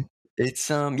was funny. It's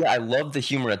I love the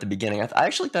humor at the beginning. I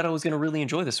actually thought I was going to really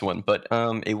enjoy this one, but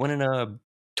it went in a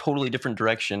totally different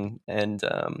direction, and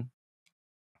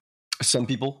some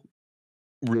people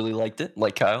really liked it,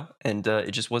 like Kyle, and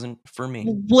it just wasn't for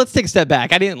me. Let's take a step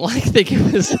back. I didn't think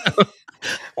it was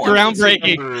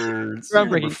groundbreaking.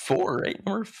 Number 4, right?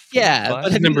 Number 4, yeah, 5?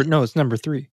 But it's number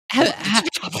 3.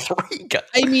 Top 3, guys.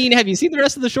 I mean, have you seen the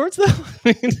rest of the shorts though?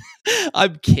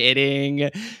 I'm kidding.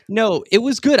 No, it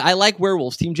was good. I like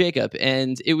werewolves, Team Jacob,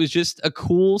 and it was just a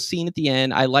cool scene at the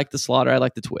end. I like the slaughter. I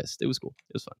like the twist. It was cool.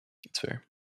 It was fun. It's fair.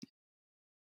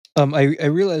 I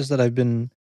realized that I've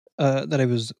been that I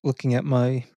was looking at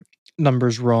my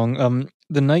numbers wrong.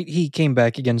 The night he came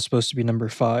back again is supposed to be number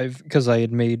 5, because I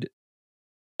had made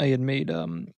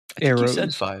arrows. You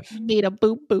said 5. Made a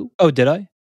boop boop. Oh, did I?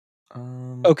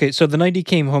 Okay, so the night he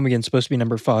came home again is supposed to be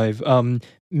number 5.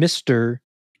 Mr.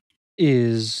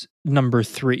 is number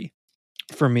 3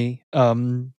 for me.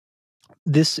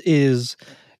 This is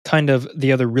kind of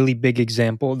the other really big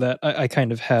example that I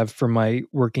kind of have for my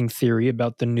working theory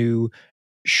about the new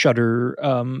Shudder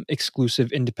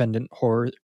exclusive independent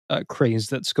horror craze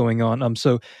that's going on.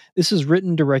 So this is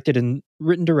written,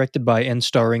 directed by, and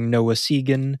starring Noah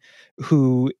Segan,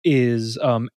 who is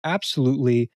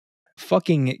absolutely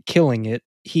fucking killing it.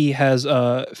 He has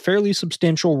fairly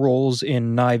substantial roles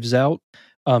in Knives Out,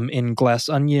 in Glass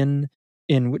Onion,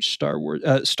 in which Star Wars: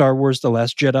 The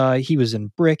Last Jedi. He was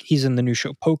in Brick. He's in the new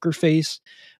show Poker Face.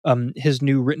 His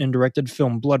new written and directed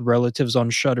film Blood Relatives on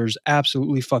Shudder's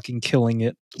absolutely fucking killing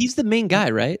it. He's the main guy,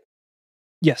 right?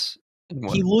 Yes.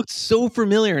 He looked so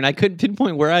familiar, and I couldn't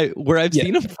pinpoint where I've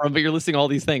seen him from. But you're listing all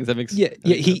these things. That makes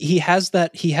He has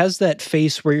that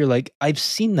face where you're like, I've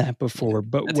seen that before,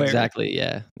 but That's where? exactly,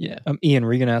 yeah. Ian,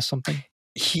 were you gonna ask something?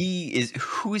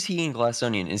 Who is he in Glass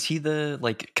Onion? Is he the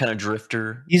like kind of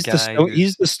drifter? He's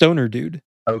the stoner dude.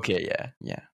 Okay,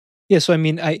 yeah. So I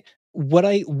mean, what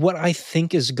I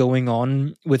think is going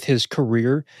on with his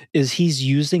career is he's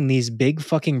using these big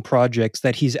fucking projects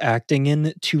that he's acting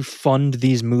in to fund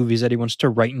these movies that he wants to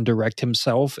write and direct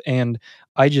himself, and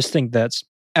I just think that's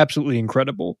absolutely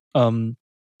incredible.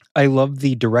 I love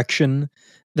the direction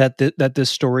that this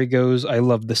story goes. I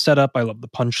love the setup. I love the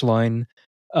punchline.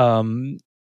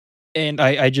 And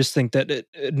I just think that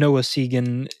Noah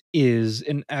Segan is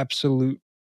an absolute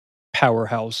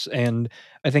powerhouse, and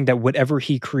I think that whatever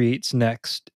he creates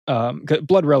next,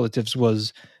 Blood Relatives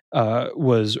was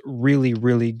really,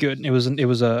 really good. It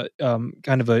was a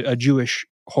kind of a Jewish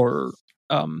horror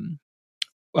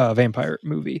vampire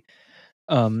movie.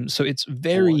 So it's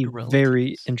very,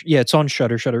 very it's on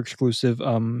Shudder exclusive.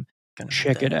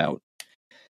 Check it out.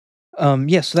 So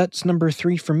that's number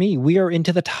 3 for me. We are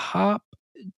into the top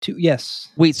 2. Yes.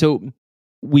 Wait, so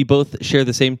we both share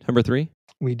the same number 3?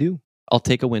 We do. I'll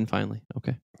take a win finally.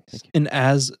 Okay. Thank you. And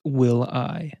as will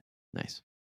I. Nice.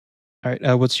 All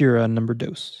right. What's your number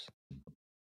dose?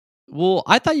 Well,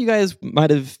 I thought you guys might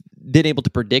have been able to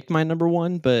predict my number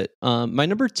 1, but my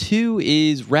number 2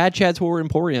 is Rad Chad's Horror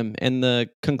Emporium, and the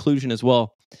conclusion as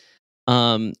well.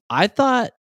 I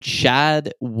thought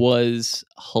Chad was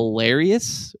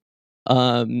hilarious.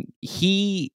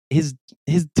 His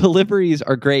deliveries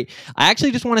are great. I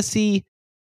actually just want to see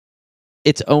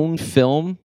its own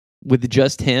film with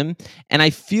just him, and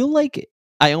I feel like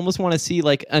I almost want to see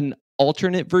like an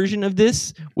alternate version of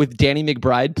this with Danny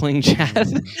McBride playing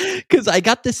Chad, because I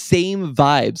got the same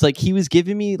vibes. Like he was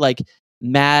giving me like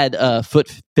mad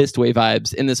Foot Fistway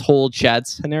vibes in this whole Chad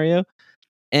scenario,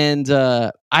 and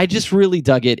I just really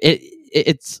dug it.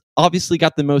 It's obviously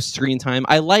got the most screen time.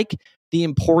 I like the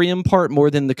Emporium part more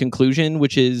than the conclusion,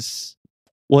 which is,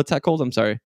 what's that called? I'm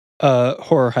sorry.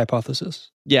 Horror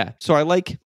Hypothesis. Yeah. So I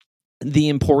like the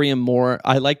Emporium more.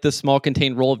 I like the small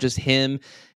contained role of just him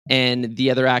and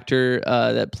the other actor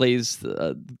that plays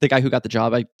the guy who got the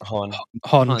job. Han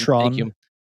Tron. Thank you.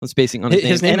 I'm spacing on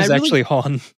his name. Is actually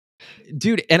Han.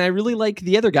 Dude, and I really like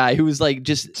the other guy who was like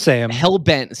just Sam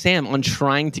on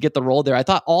trying to get the role there. I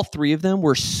thought all 3 of them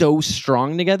were so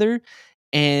strong together,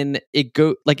 and it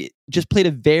just played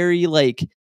a very like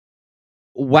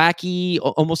wacky,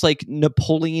 almost like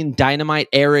Napoleon Dynamite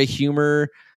era humor,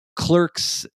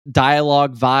 Clerks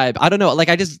dialogue vibe. I don't know, like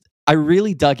I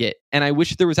really dug it, and I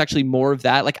wish there was actually more of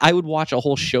that. Like I would watch a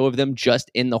whole show of them just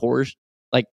in the horror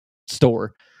like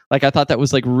store. Like I thought that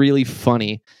was like really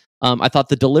funny. I thought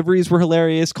the deliveries were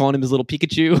hilarious, calling him his little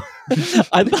Pikachu.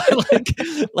 I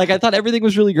thought I thought everything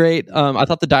was really great. I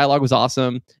thought the dialogue was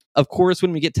awesome. Of course,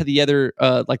 when we get to the other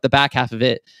like the back half of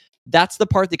it, that's the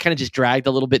part that kind of just dragged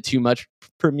a little bit too much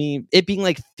for me. It being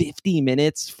like 50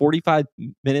 minutes, 45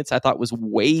 minutes, I thought was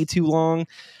way too long.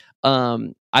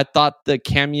 I thought the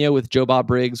cameo with Joe Bob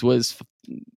Briggs was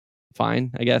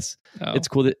fine, I guess. Oh. It's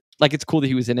cool that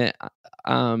he was in it.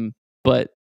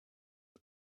 But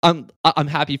I'm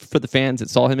happy for the fans that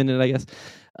saw him in it, I guess.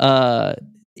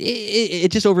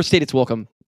 It just overstayed its welcome.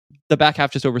 The back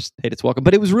half just overstayed its welcome,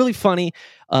 but it was really funny.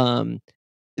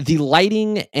 The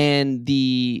lighting and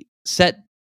the set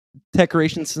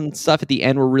decorations and stuff at the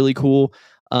end were really cool.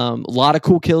 A lot of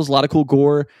cool kills, a lot of cool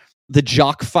gore. The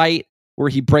jock fight where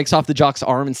he breaks off the jock's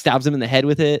arm and stabs him in the head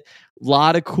with it. A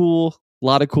lot of cool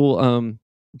blood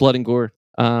and gore.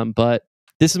 But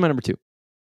this is my number 2.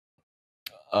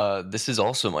 This is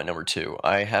also my number 2.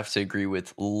 I have to agree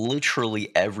with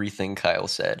literally everything Kyle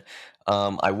said.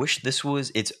 I wish this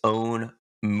was its own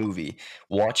movie.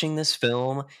 Watching this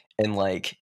film and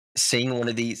like seeing one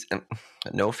of these,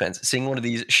 no offense, seeing one of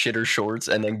these shitter shorts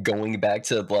and then going back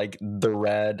to like the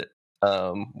Rad,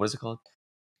 what is it called?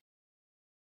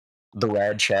 The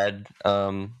Rad Chad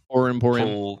Horror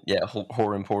Emporium.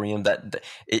 Horror Emporium. That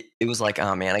it was like,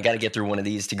 oh man, I got to get through one of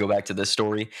these to go back to this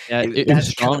story. Yeah,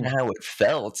 that's kind of how it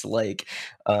felt. Like,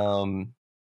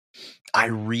 I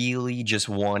really just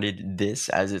wanted this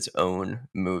as its own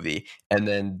movie, and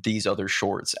then these other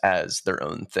shorts as their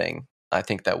own thing. I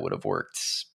think that would have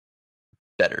worked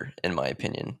better, in my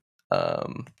opinion.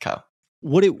 Kyle.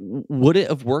 Would it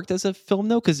have worked as a film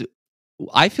though? Because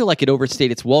I feel like it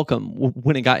overstayed its welcome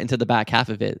when it got into the back half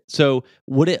of it. So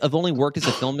would it have only worked as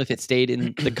a film if it stayed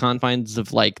in the confines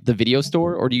of like the video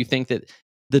store, or do you think that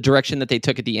the direction that they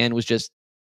took at the end was just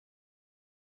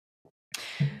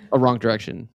a wrong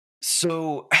direction?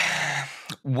 So,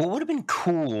 what would have been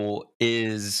cool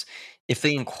is if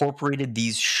they incorporated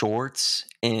these shorts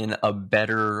in a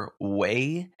better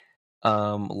way.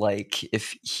 Like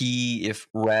if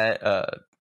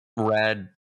Rad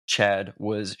Chad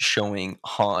was showing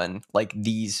Han like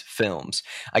these films.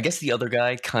 I guess the other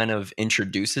guy kind of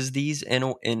introduces these in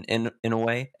a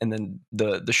way, and then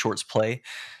the shorts play.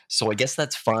 So I guess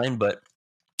that's fine, but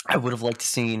I would have liked to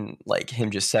seen like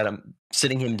him just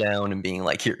sitting him down and being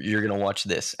like, "Here, you're gonna watch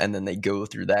this," and then they go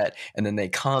through that, and then they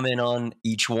comment on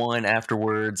each one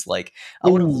afterwards. Like I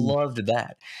would have Ooh. loved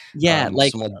that. Yeah,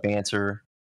 like some like banter.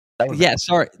 That would've yeah, been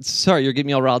sorry, you're getting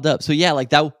me all riled up. So yeah, like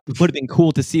that would have been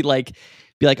cool to see. Like,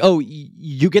 be like, oh,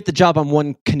 you get the job on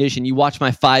one condition. You watch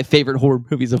my 5 favorite horror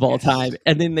movies of all time,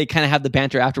 and then they kind of have the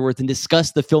banter afterwards and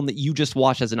discuss the film that you just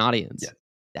watched as an audience. Yeah.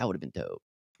 That would have been dope.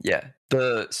 Yeah,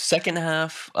 the second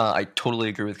half, I totally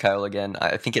agree with Kyle again.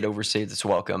 I think it overstayed its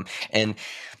welcome, and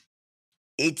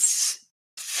it's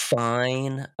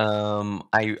fine.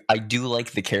 I do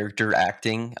like the character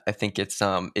acting. I think it's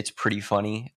pretty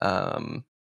funny.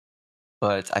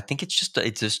 But I think it's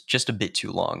just a bit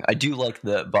too long. I do like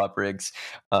the Bob Briggs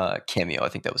cameo. I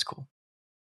think that was cool.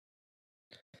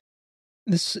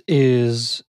 This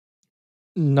is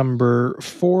number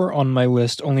 4 on my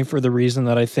list, only for the reason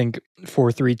that I think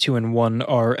 4, 3, 2, and 1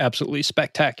 are absolutely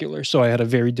spectacular. So I had a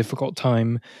very difficult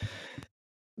time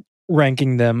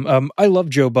ranking them. I love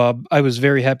Joe Bob. I was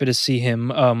very happy to see him.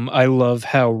 I love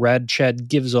how Rad Chad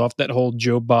gives off that whole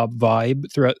Joe Bob vibe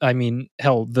throughout. I mean,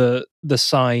 hell, the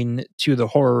sign to the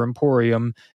Horror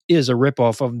Emporium is a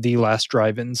ripoff of the Last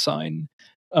Drive-In sign.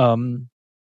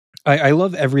 I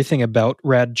love everything about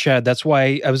Rad Chad. That's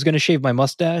why I was going to shave my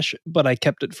mustache, but I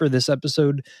kept it for this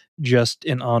episode just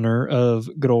in honor of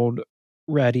good old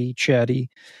Ratty Chatty.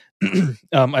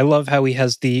 I love how he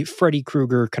has the Freddy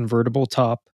Krueger convertible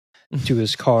top to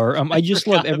his car. I just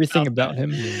love everything about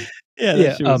him. Yeah,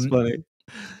 that shit was funny.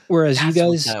 Whereas That's you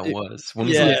guys, what that was when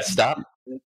he's like, "Stop,"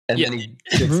 and then he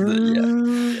gets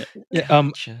the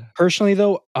Gotcha. Personally,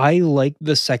 though, I like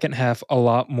the second half a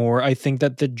lot more. I think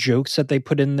that the jokes that they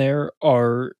put in there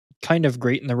are kind of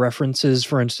great in the references.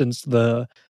 For instance, the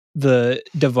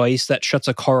device that shuts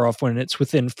a car off when it's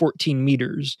within 14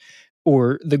 meters,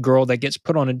 or the girl that gets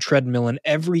put on a treadmill, and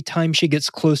every time she gets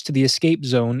close to the escape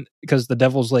zone, because the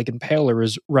Devil's Lake Impaler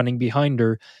is running behind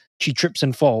her, she trips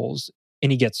and falls,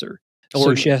 and he gets her.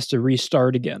 So she has to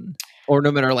restart again. Or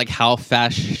no matter like how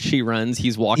fast she runs,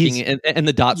 he's walking, and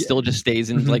the dot still just stays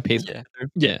in like pace.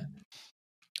 Yeah.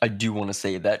 I do want to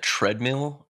say that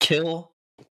treadmill kill,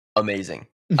 amazing.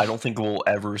 I don't think we'll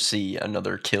ever see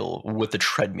another kill with a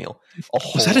treadmill. A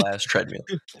whole ass treadmill.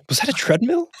 Was that a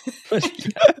treadmill?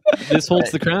 This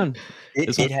holds the crown.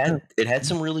 It had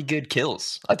some really good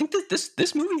kills. I think that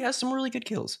this movie has some really good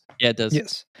kills. Yeah, it does.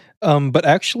 Yes. But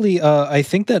actually, I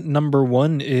think that number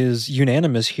 1 is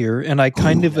unanimous here, and I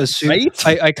kind of assumed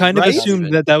I kind of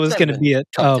assumed that was going to be it.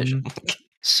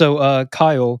 So,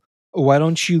 Kyle, why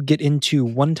don't you get into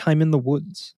One Time in the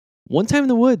Woods? One Time in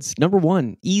the Woods, number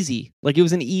 1, easy. Like it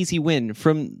was an easy win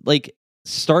from like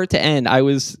start to end. I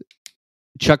was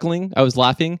chuckling, I was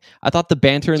laughing. I thought the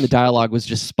banter and the dialogue was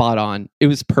just spot on. It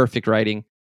was perfect writing.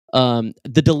 The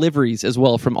deliveries as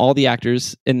well from all the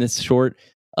actors in this short,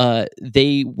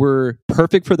 they were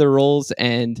perfect for their roles,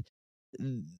 and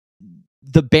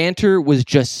the banter was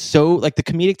just so like the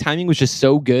comedic timing was just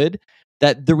so good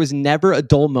that there was never a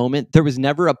dull moment. There was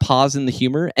never a pause in the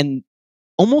humor, and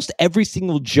almost every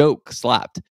single joke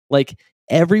slapped. Like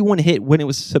everyone hit when it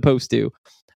was supposed to.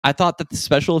 I thought that the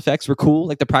special effects were cool.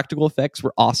 Like the practical effects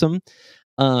were awesome.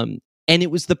 And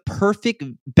it was the perfect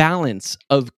balance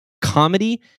of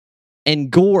comedy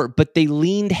and gore, but they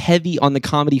leaned heavy on the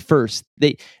comedy first.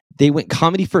 They went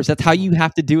comedy first. That's how you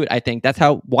have to do it, I think. That's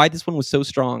why this one was so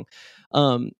strong.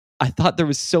 I thought there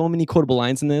was so many quotable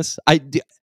lines in this. I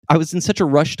was in such a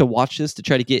rush to watch this to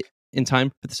try to get in time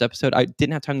for this episode. I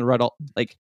didn't have time to write all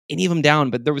like any of them down,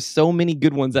 but there was so many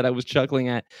good ones that I was chuckling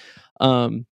at.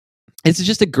 It's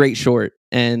just a great short,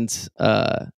 and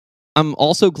I'm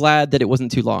also glad that it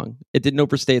wasn't too long. It didn't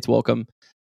overstay its welcome,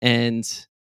 and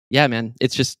yeah, man,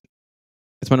 it's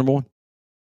my number 1.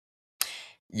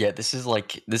 Yeah, this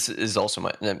is also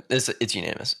my it's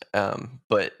unanimous.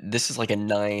 But this is like a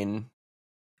 9,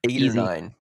 8 or Easy.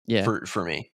 9 Yeah. for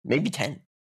me. Maybe 10.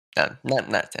 Not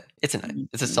 10. It's a 9.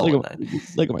 It's a Lego, solid 9.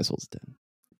 Lego My Soul's 10.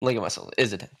 Lego Muscle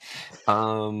is a 10.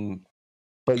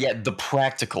 But yeah, the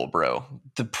practical, bro.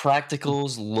 The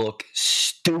practicals look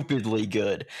stupidly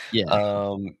good.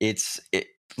 Yeah.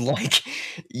 Like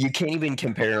you can't even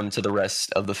compare them to the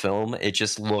rest of the film. It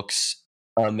just looks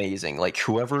amazing. Like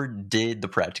whoever did the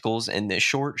practicals in this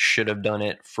short should have done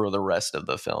it for the rest of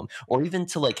the film, or even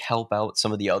to like help out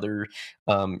some of the other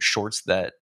shorts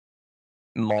that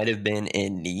might have been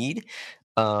in need.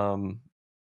 Um,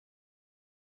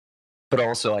 but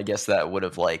also, I guess that would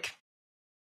have like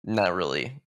not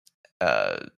really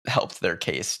helped their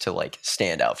case to like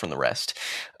stand out from the rest.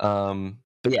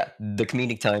 But yeah, the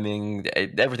comedic timing,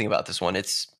 everything about this one,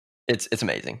 it's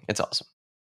amazing. It's awesome.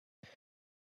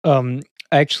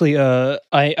 Actually,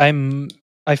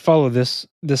 I follow this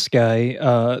guy,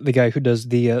 the guy who does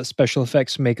the special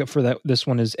effects makeup for this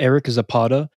one is Eric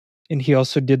Zapata, and he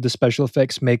also did the special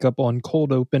effects makeup on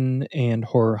Cold Open and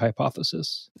Horror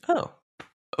Hypothesis. Oh,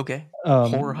 okay.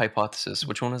 Horror Hypothesis.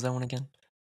 Which one is that one again?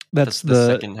 That's the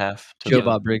second half. To Joe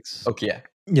Bob Briggs. Okay, yeah.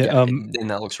 Yeah, and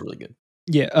that looks really good.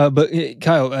 Yeah, but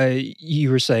Kyle, you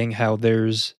were saying how there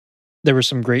were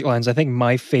some great lines. I think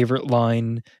my favorite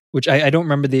line, which I don't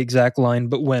remember the exact line,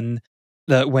 but when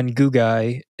Goo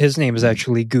Guy, his name is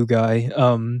actually Goo Guy,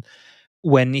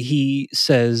 when he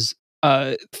says,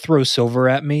 "Throw silver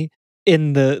at me,"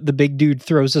 and the big dude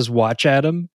throws his watch at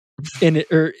him, and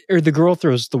or the girl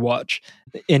throws the watch,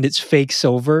 and it's fake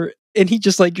silver, and he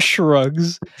just like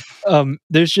shrugs.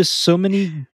 There's just so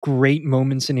many great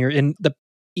moments in here, and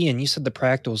Ian, you said the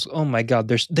practicals. Oh my god,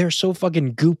 they're so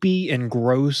fucking goopy and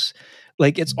gross.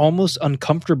 Like it's almost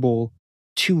uncomfortable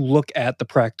to look at the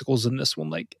practicals in this one.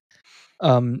 Like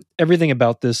everything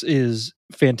about this is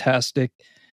fantastic.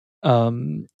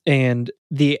 And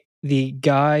the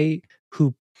guy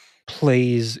who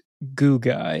plays Goo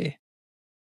Guy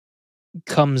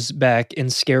comes back in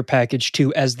Scare Package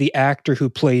 2 as the actor who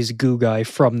plays Goo Guy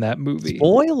from that movie.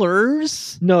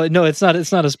 Spoilers? No, it's not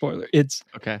a spoiler. It's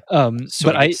okay. So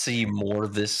but I see more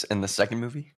of this in the second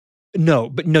movie?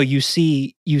 No, you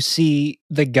see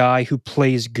the guy who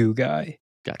plays Goo Guy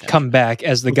come back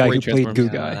as the guy who played Goo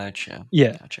Guy. Gotcha.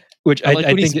 Yeah. Gotcha. Which I like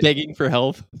when think he's begging for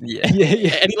help. Yeah.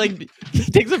 yeah. And he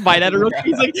takes a bite out of it.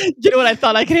 He's like, you know what? I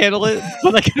thought I could handle it,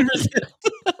 but I can resist.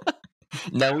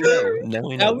 Now we know.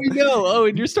 Now we know. Oh,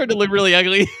 and you're starting to look really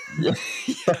ugly. Yeah.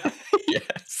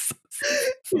 Yes.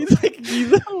 He's like,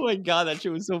 oh my god, that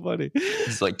shit was so funny.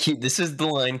 He's like, this is the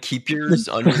line. Keep yours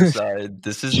on your side.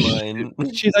 This is mine.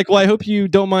 She's like, well, I hope you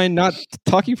don't mind not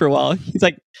talking for a while. He's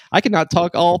like, I cannot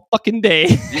talk all fucking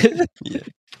day. Yeah.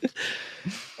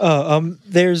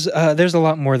 There's a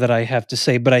lot more that I have to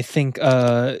say, but I think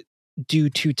due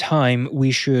to time,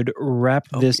 we should wrap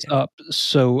this up.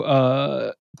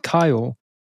 So, Kyle,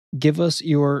 give us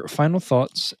your final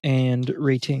thoughts and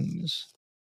ratings.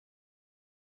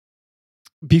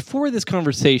 Before this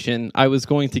conversation, I was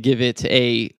going to give it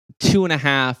a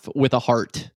 2.5 with a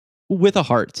heart. With a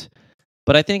heart.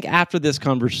 But I think after this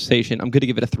conversation, I'm going to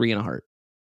give it a 3 and a heart.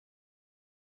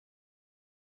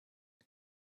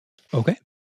 Okay.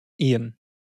 Ian.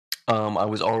 I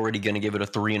was already going to give it a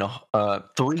 3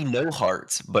 no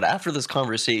hearts, but after this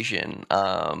conversation,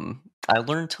 I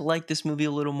learned to like this movie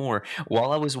a little more.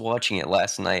 While I was watching it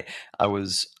last night, I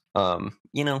was,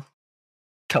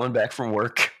 coming back from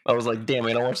work. I was like, damn,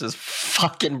 I gotta watch this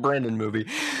fucking Brandon movie.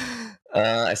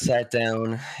 I sat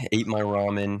down, ate my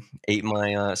ramen, ate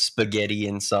my spaghetti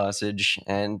and sausage,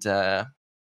 and I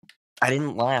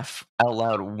didn't laugh out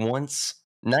loud once.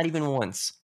 Not even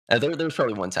once. There was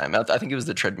probably one time. I think it was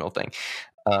the treadmill thing.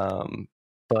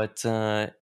 But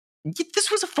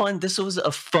this was a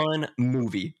fun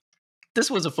movie. This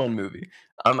was a fun movie.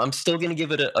 I'm still gonna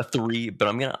give it a 3, but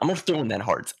I'm gonna throw in that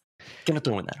heart.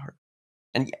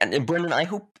 And Brendan, I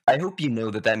hope you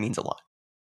know that means a lot.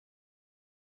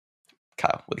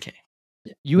 Kyle with a K.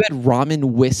 You had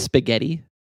ramen with spaghetti?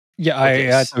 Yeah,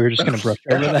 I thought we were just going to brush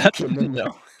over that.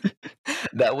 No.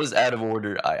 That was out of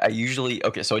order. I usually...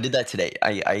 Okay, so I did that today.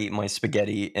 I ate my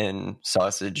spaghetti and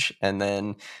sausage, and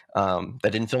then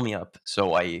that didn't fill me up.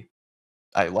 So I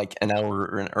like an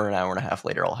hour or an hour and a half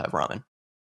later, I'll have ramen.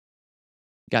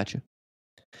 Gotcha.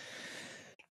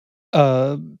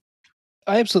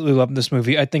 I absolutely love this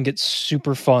movie. I think it's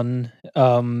super fun.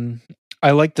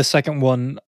 I like the second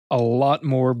one a lot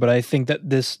more, but I think that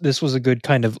this was a good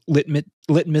kind of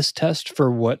litmus test for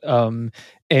what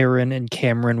Aaron and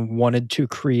Cameron wanted to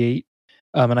create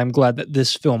And I'm glad that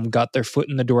this film got their foot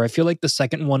in the door. I feel like the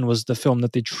second one was the film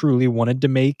that they truly wanted to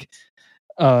make.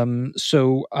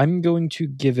 So I'm going to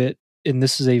give it, and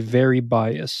this is a very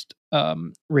biased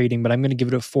rating, but I'm going to give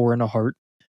it a 4 and a heart.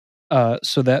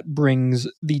 So that brings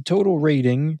the total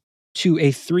rating to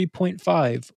a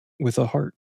 3.5 with a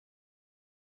heart.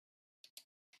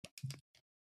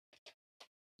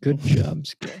 Good job,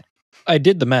 Skill. I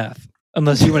did the math.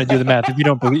 Unless you want to do the math. If you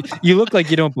don't believe, you look like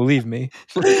you don't believe me.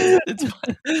 It's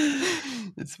fine.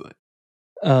 It's fine.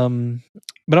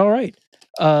 But all right.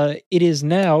 It is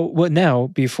now,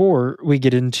 before we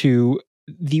get into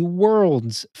the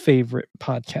world's favorite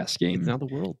podcast game, It's now the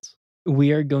world's.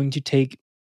 we are going to take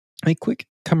a quick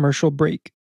commercial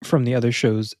break from the other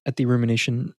shows at the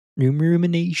Ruminations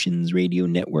Radio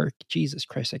Network. Jesus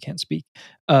Christ, I can't speak.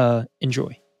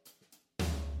 Enjoy.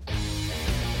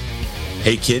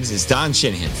 Hey kids, it's Don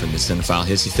Shanahan from the Cinephile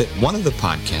Hissy Fit, one of the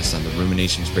podcasts on the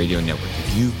Ruminations Radio Network.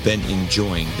 If you've been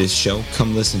enjoying this show,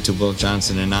 come listen to Will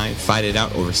Johnson and I fight it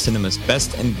out over cinema's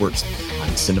best and worst on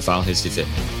Cinephile Hissy Fit.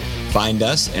 Find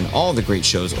us and all the great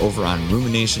shows over on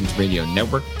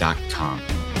RuminationsRadioNetwork.com.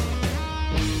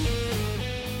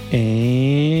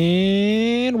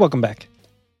 And welcome back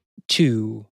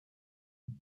to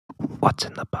What's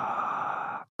in the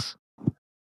Box.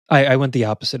 I went the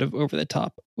opposite of over the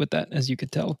top with that, as you could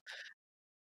tell.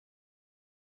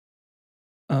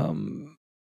 Should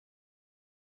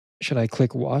I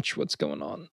click watch? What's going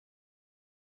on?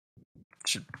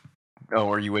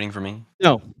 Are you waiting for me?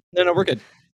 No, we're good.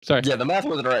 Sorry. Yeah, the math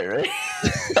wasn't right?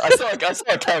 I saw a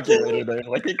calculator there.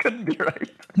 Like, it couldn't be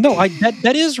right. No,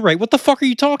 that is right. What the fuck are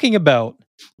you talking about?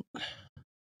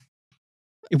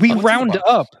 We round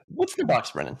up. What's the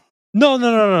box, Brennan?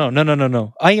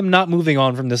 No. I am not moving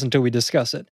on from this until we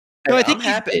discuss it. No, I think I'm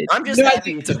happy. I'm just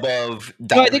happy it's above.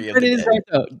 No, I think Brandon is right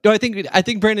though. No, I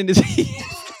think Brandon is.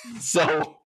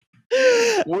 So,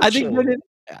 I think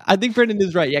Brandon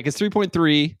is right. Yeah, because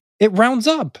 3.3. It rounds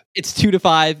up. It's 2 to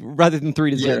 5 rather than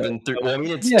 3 to 0. Well, I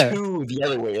mean, it's 2 the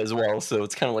other way as well, so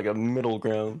it's kind of like a middle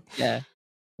ground. Yeah.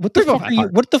 What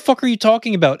the fuck are you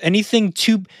talking about? Anything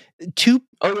two?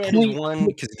 Oh yeah, there's one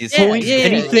because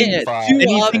anything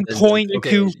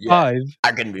 0.25.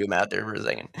 I couldn't do math there for a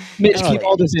second. Mitch, keep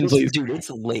all this in, please. Dude, it's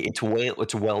late. It's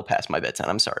well past my bedtime.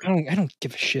 I'm sorry. I don't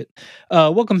give a shit.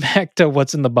 Welcome back to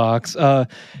What's in the Box, the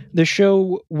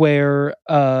show where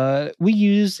we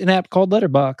use an app called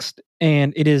Letterboxd,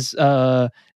 and it is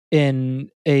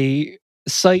in a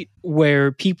site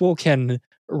where people can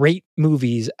rate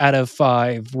movies out of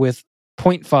 5 with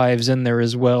 0.5s in there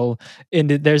as well, and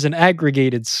there's an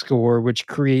aggregated score which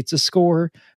creates a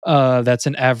score that's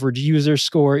an average user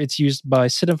score. It's used by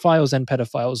cinephiles and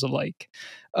pedophiles alike.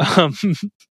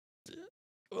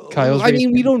 Kyle's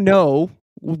we don't know.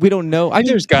 I mean,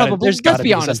 there's got to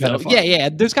be honest though. Yeah,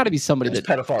 there's got to be somebody that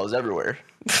pedophiles everywhere.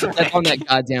 That's on that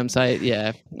goddamn site.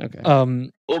 Yeah. Okay. Well,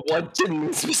 I didn't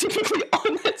mean specifically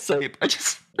on that site. I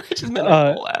just meant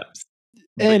on all apps.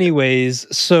 Anyways,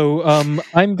 so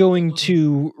I'm going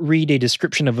to read a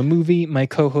description of a movie. My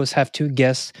co-hosts have to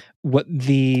guess what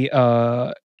the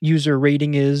user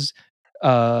rating is,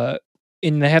 and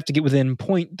they have to get within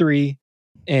 0.3,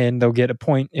 and they'll get a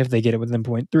point if they get it within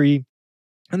 0.3.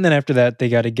 And then after that, they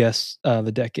got to guess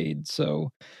the decade.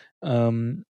 So,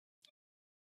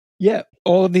 yeah,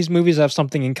 all of these movies have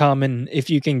something in common. If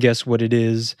you can guess what it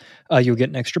is, you'll get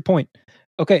an extra point.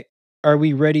 Okay. Are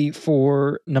we ready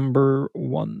for number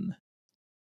 1?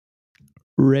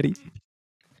 Ready.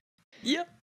 Yep.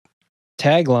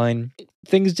 Tagline: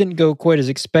 things didn't go quite as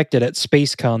expected at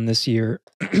SpaceCon this year.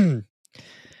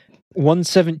 One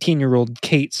 17-year-old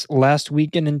Kate's last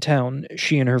weekend in town,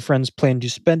 she and her friends plan to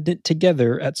spend it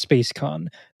together at SpaceCon,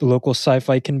 the local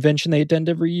sci-fi convention they attend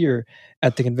every year.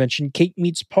 At the convention, Kate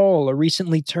meets Paul, a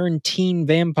recently turned teen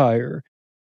vampire.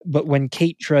 But when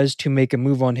Kate tries to make a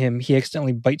move on him, he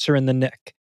accidentally bites her in the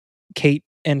neck. Kate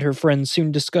and her friends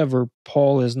soon discover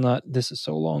Paul is not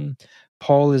the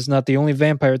only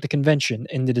vampire at the convention,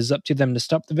 and it is up to them to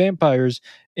stop the vampires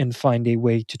and find a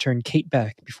way to turn Kate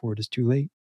back before it is too late.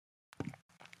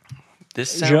 This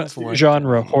sounds like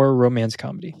genre horror romance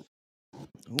comedy.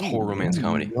 Horror romance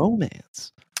comedy.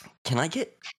 Romance. Can I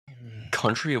get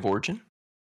country of origin?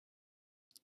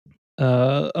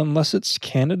 Unless it's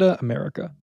Canada,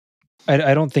 America.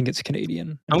 I don't think it's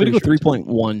Canadian. I'm going to go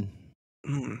 3.1.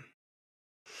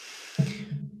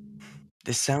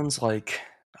 This sounds like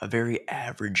a very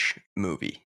average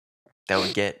movie that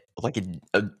would get like a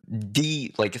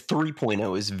D, like a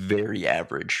 3.0 is very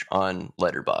average on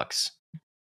Letterboxd.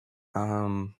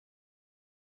 I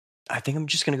think I'm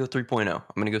just going to go 3.0. I'm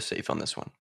going to go safe on this one.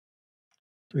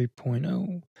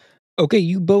 3.0. Okay,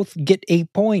 you both get a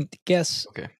point. Guess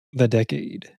Okay. the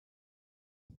decade.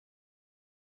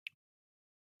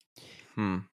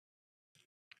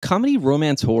 Comedy,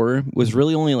 romance, horror was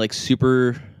really only like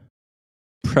super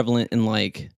prevalent in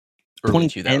like Early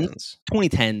 2010s. 2000s.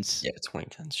 2010s. Yeah,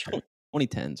 2010s, sure.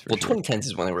 2010s for Well, sure. 2010s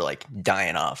is when they were like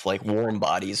dying off. Like Warm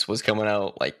Bodies was coming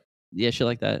out. Like, Yeah, shit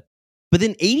like that. But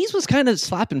then 80s was kind of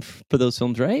slapping for those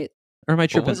films, right? Or am I but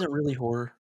tripping? wasn't really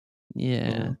horror.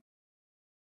 Yeah,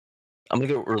 I'm gonna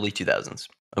go early 2000s.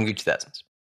 I'm gonna go 2000s.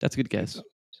 that's a good guess.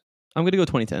 I'm gonna go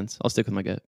 2010s. I'll stick with my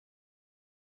gut.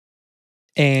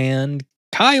 And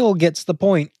Kyle gets the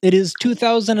point. It is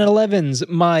 2011's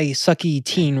My Sucky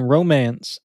Teen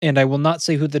Romance. And I will not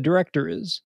say who the director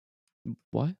is.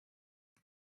 What?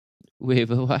 Wait,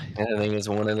 but why? I think it's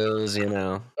one of those, you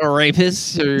know. A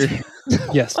rapist or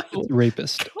Yes, it's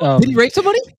Rapist. did he rape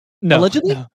somebody? No,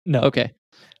 allegedly? No. Okay,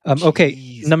 Okay,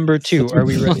 Jeez. number 2. Are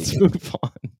we ready? Let's move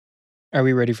on. Are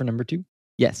we ready for number 2?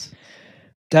 Yes.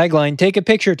 Tagline: Take a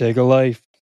picture, take a life.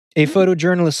 A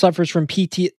photojournalist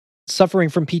suffering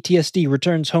from PTSD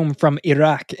returns home from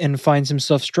Iraq and finds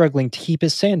himself struggling to keep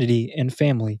his sanity and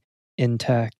family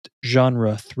intact.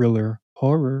 Genre: thriller,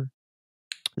 horror.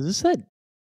 Is this that?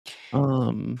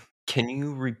 Can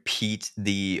you repeat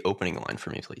the opening line for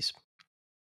me, please?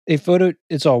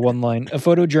 It's all one line. A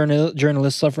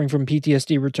photojournalist suffering from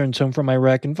PTSD returns home from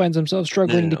Iraq and finds himself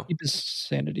struggling no. to keep his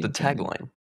sanity. The and family. tagline.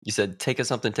 You said, take a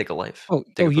something, take a life. Oh,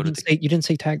 Take a you photo, didn't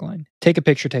say tagline. Take a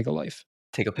picture, take a life.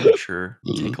 take a picture,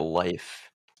 take a life.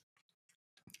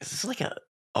 Is this like a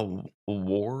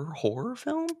war horror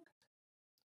film?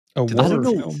 A Did this- I don't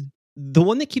horror know. film. The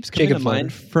one that keeps coming Jacob to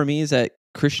mind Flutter. for me is that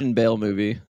Christian Bale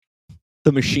movie,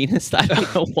 The Machinist. I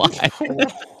don't know why.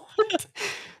 What?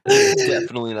 This is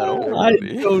definitely not a horror I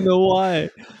movie. don't know why.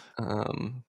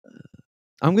 Um,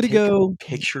 I'm gonna take go a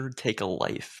picture, take a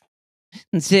life.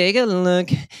 take a look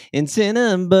into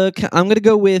the book. I'm gonna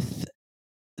go with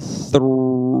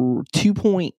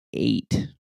 2.8.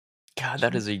 God,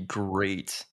 that is a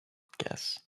great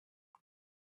guess.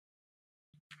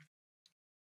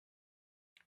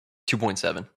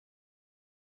 2.7.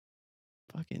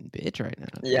 Fucking bitch right now.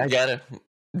 Yeah, I got it.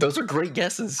 Those are great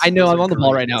guesses. I know. Those I'm are on the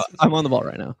ball great right now. guesses. I'm on the ball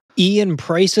right now. Ian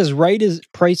Price's writings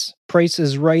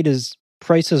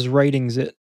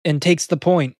it and takes the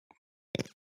point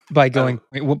by going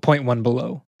 0.1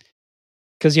 below.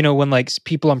 Because when like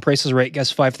people on Price is Right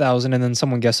guess 5,000 and then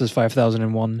someone guesses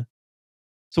 5,001.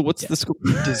 So what's the score?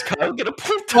 Does Kyle get a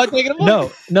point? Am I taking a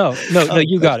point? No,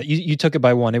 you got it. You took it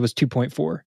by 1. It was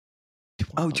 2.4.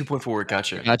 Oh, 2.4.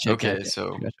 Gotcha. Gotcha. Okay, Gotcha,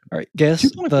 so gotcha. All right, guess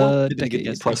 2.4 the didn't get decade.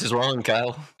 guessed. Price is wrong,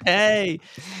 Kyle. Hey,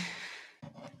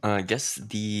 Guess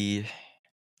the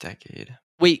decade.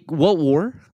 wait. What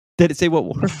war? Did it say what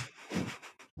war?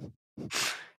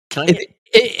 Can I If, get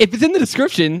if it's in the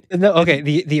description. No, okay,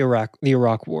 the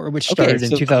Iraq War, which started in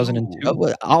so-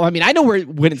 2002. I mean, I know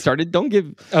when it started. Don't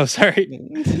give. Oh, sorry.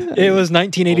 It was well, for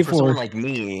 1984. someone like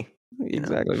me?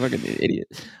 Exactly, fucking idiot.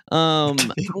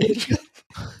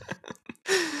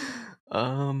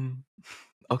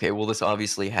 Okay, well, this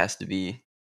obviously has to be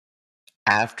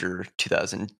after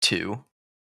 2002.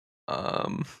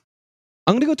 I'm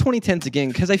gonna go 2010s again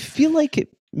because I feel like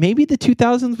maybe the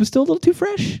 2000s was still a little too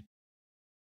fresh.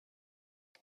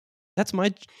 That's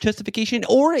my justification.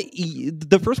 Or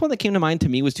the first one that came to mind to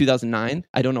me was 2009.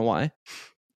 I don't know why,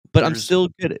 but I'm There's- still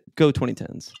good. Go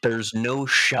 2010s. There's no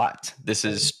shot. This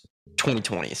is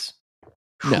 2020s.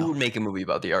 Who No. would make a movie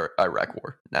about the Iraq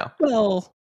War now?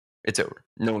 Well, It's over.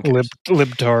 No one cares.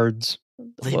 Libtards.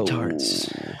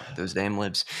 Libtards. whoa. Those damn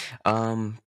libs.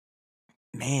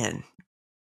 Man.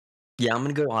 Yeah, I'm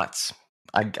gonna go Otts.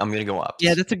 I'm gonna go Otts.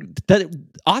 Yeah,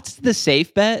 Ott's the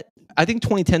safe bet. I think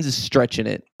 2010s is stretching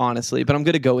it, honestly, but I'm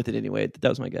gonna go with it anyway. That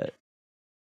was my gut.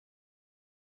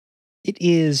 It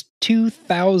is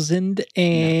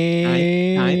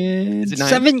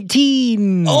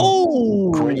 2017.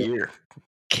 Oh, great year.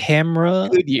 Camera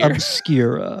Good year.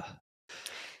 Obscura.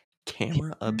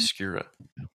 Camera Obscura.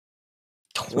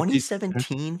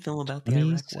 2017 film about the Iraq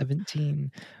War.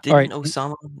 2017. Didn't All right.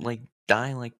 Osama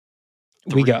die like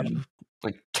We 3 got years him.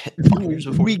 like 5 years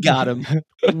before? we got him.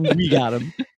 We got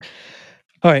him.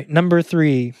 All right, number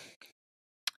 3.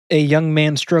 A young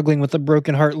man struggling with a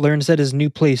broken heart learns that his new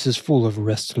place is full of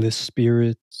restless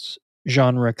spirits.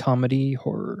 Genre: comedy,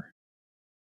 horror.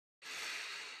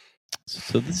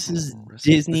 So this is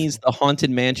Disney's The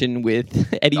Haunted Mansion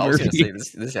with Eddie I was gonna Murphy.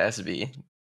 say this has to be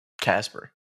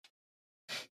Casper.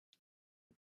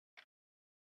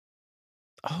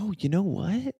 Oh, you know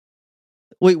what?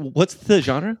 Wait, what's the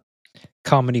genre?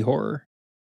 Comedy, horror.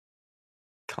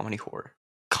 Comedy horror.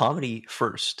 Comedy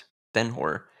first, then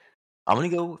horror. I'm gonna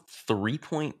go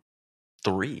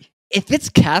 3.3. If it's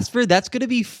Casper, that's gonna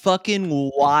be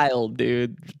fucking wild,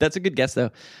 dude. That's a good guess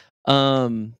though.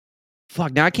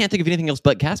 Fuck. Now I can't think of anything else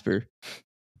but Casper.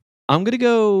 I'm gonna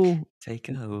go Take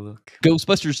a look.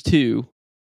 Ghostbusters 2.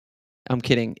 I'm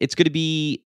kidding. It's gonna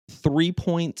be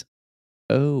 3.0.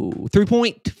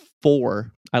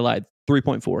 3.4. I lied.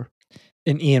 3.4.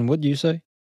 And Ian, what do you say?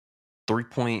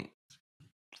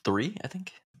 3.3, I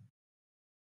think.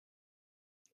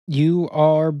 You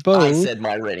are both. I said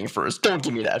my rating first. Don't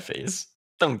give me that face.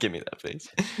 Don't give me that face.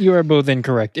 You are both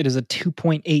incorrect. It is a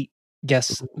 2.8.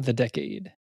 Guess the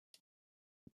decade.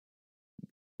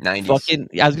 90s. Fucking.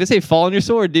 I was gonna say, fall on your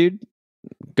sword, dude.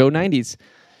 Go 90s.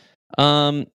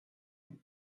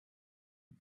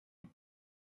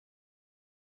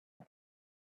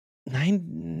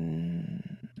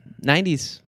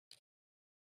 90s.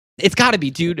 It's got to be,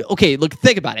 dude. Okay, look,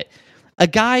 think about it. A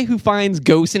guy who finds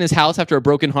ghosts in his house after a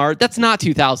broken heart, that's not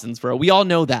 2000s, bro. We all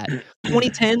know that.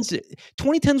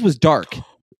 2010s was dark,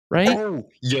 right? Oh,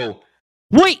 yo.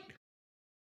 Wait.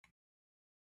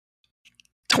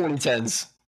 2010s.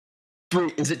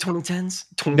 Is it 2010s?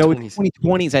 2020s. No, it's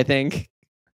 2020s, I think.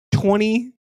 2020.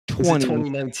 Is it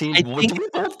 2019? I think,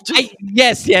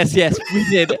 yes, we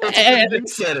did. You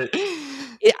said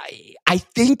it. I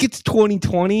think it's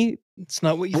 2020. It's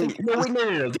not what you think.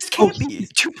 No. This can't be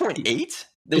 2.8.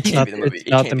 It's not the movie. It's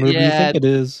not the movie you think it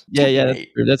is. Yeah,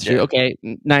 that's true. Okay,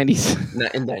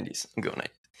 90s. In 90s. I'm going 90s.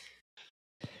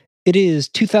 It is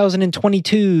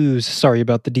 2022. Sorry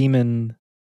about the demon.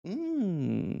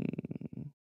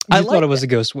 I thought it was a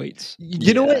ghost waits.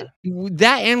 You know what?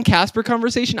 That and Casper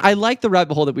conversation, I like the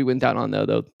rabbit hole that we went down on,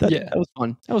 though. That was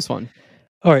fun. That was fun.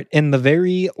 All right, and the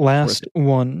very last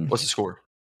one. What's the score?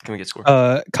 Can we get score?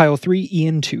 Kyle 3,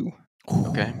 Ian 2.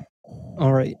 Okay.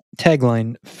 All right.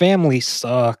 Tagline: Family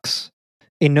sucks.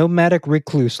 A nomadic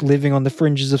recluse living on the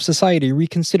fringes of society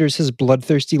reconsiders his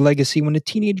bloodthirsty legacy when a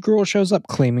teenage girl shows up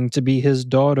claiming to be his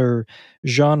daughter.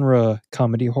 Genre: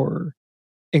 comedy horror.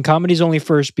 And comedy's only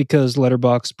first because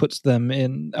Letterboxd puts them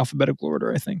in alphabetical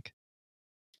order, I think.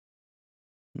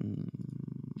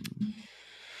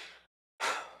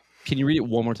 Can you read it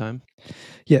one more time?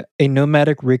 Yeah. A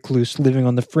nomadic recluse living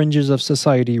on the fringes of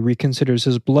society reconsiders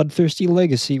his bloodthirsty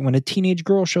legacy when a teenage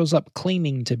girl shows up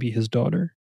claiming to be his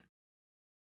daughter.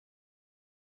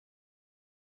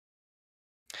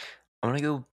 I'm going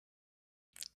to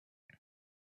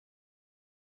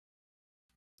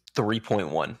go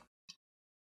 3.1.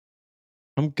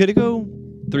 I'm going to go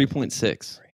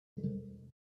 3.6.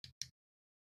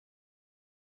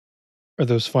 Are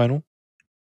those final?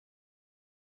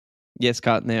 Yes,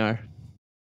 Cotton, they are.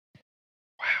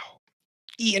 Wow.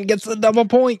 Ian gets the double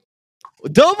point.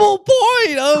 Double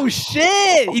point! Oh,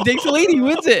 shit! He takes the lead. He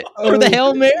wins it for the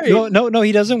Hail Mary. No,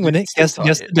 he doesn't win it. Guess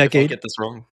the decade. Get this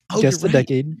wrong. Guess the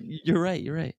decade. You're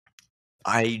right.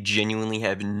 I genuinely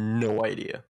have no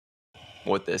idea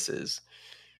what this is.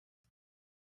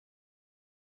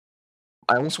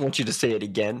 I almost want you to say it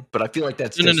again, but I feel like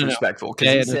that's disrespectful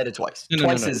because you said it twice.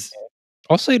 Twice is.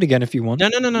 I'll say it again if you want. No.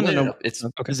 It's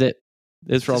okay. Is it?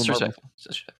 It's disrespectful.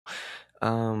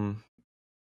 Do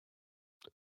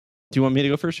you want me to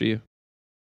go first or you?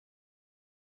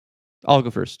 I'll go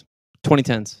first.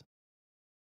 2010s.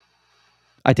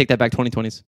 I take that back.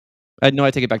 2020s. I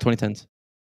take it back. 2010s.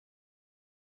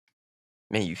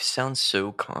 Man, you sound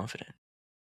so confident.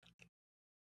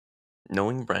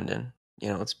 Knowing Brendan,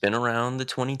 it's been around the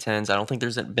 2010s. I don't think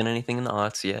there's been anything in the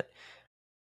aughts yet.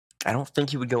 I don't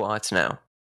think he would go aughts now.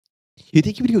 You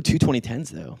think he would go 2010s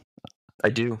though? I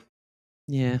do.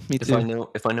 Yeah, me too.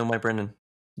 If I know my Brendan.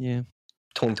 Yeah.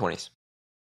 2020s.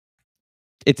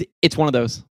 It's one of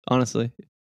those, honestly.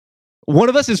 One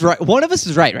of us is right. One of us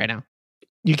is right now.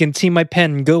 You can see my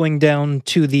pen going down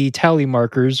to the tally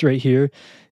markers right here.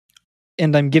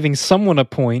 And I'm giving someone a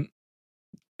point.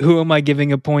 Who am I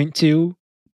giving a point to?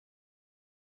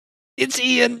 It's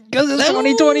Ian, because it's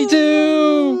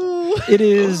 2022. It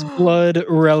is Blood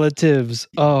Relatives.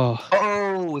 Oh,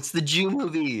 it's the Jew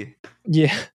movie.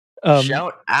 Yeah.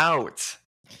 Shout out.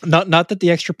 Not that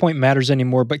the extra point matters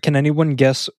anymore, but can anyone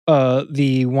guess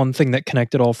the one thing that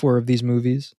connected all four of these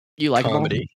movies? You like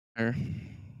comedy? Or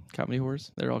comedy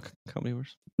horrors? They're all comedy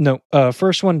horrors. No.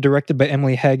 First one directed by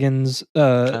Emily Haggins.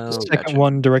 Second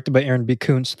one directed by Aaron B.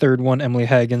 Kuntz. Third one Emily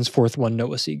Haggins. Fourth one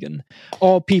Noah Segan.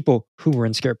 All people who were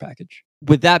in Scare Package.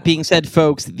 With that being said,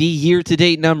 folks, the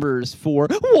year-to-date numbers for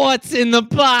What's in the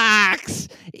Box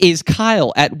is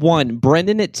Kyle at 1,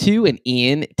 Brendan at 2, and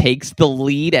Ian takes the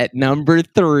lead at number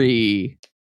 3.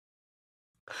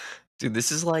 Dude,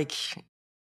 this is like...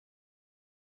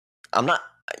 I'm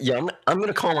going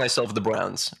to call myself the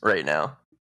Browns right now.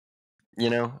 You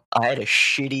know, I had a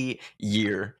shitty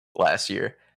year last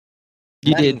year.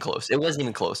 You Not did. even close. It wasn't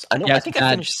even close. I know. Yeah, I it's think I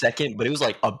bad. finished second, but it was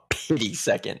like a pity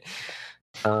second.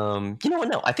 You know what?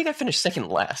 No, I think I finished second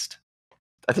last.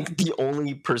 I think the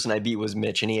only person I beat was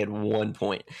Mitch, and he had 1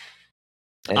 point.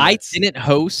 And I that's- didn't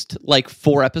host like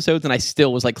 4 episodes, and I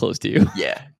still was like close to you.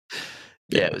 Yeah,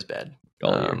 yeah, it was bad.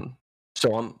 All year.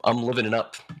 So I'm living it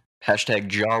up.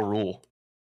 Hashtag Ja Rule.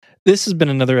 This has been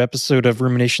another episode of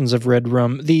Ruminations of Red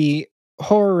Rum, the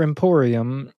horror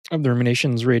emporium of the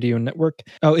Ruminations Radio Network.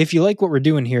 Oh, if you like what we're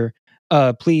doing here,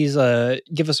 please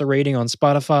give us a rating on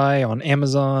Spotify, on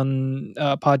Amazon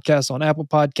Podcasts, on Apple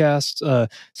Podcasts.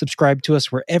 Subscribe to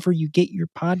us wherever you get your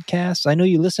podcasts. I know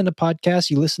you listen to podcasts,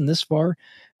 you listen this far.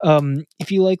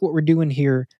 If you like what we're doing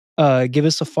here, give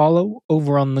us a follow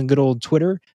over on the good old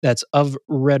Twitter. That's of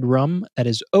Red Rum. That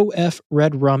is OF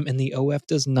Red Rum, and the OF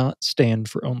does not stand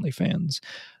for OnlyFans.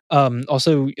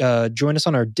 Also, join us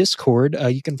on our Discord.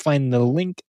 You can find the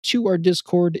link to our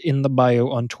Discord in the bio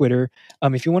on Twitter.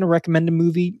 If you want to recommend a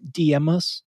movie, DM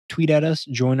us, tweet at us,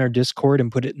 join our Discord,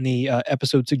 and put it in the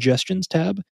episode suggestions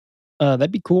tab.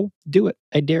 That'd be cool. Do it.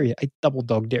 I dare you. I double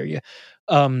dog dare you.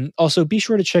 Also, be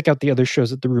sure to check out the other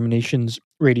shows at the Ruminations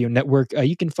Radio Network.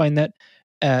 You can find that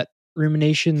at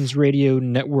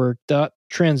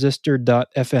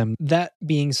ruminationsradionetwork.transistor.fm. That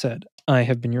being said, I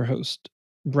have been your host,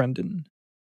 Brendan,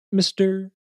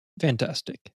 Mr.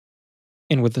 Fantastic.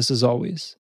 And with us, as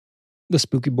always, the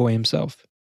spooky boy himself,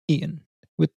 Ian,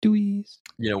 with Deweys.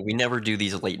 You know, we never do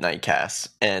these late night casts.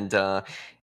 And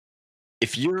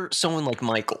if you're someone like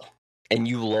Michael and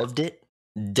you loved it,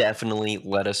 definitely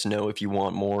let us know if you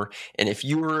want more. And if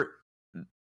you were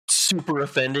super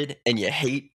offended and you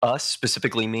hate us,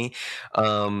 specifically me,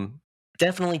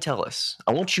 definitely tell us.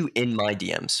 I want you in my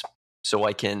DMs so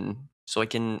I can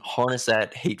harness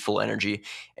that hateful energy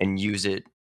and use it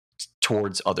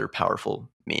towards other powerful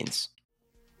means.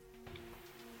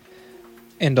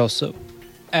 And also,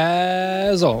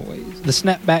 as always, the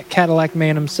snapback Cadillac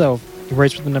man himself. He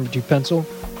writes with the number 2 pencil.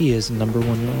 He is number 1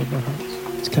 in all of our hearts.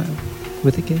 It's Kyle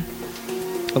with a K.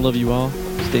 I love you all.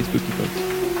 Stay spooky, folks.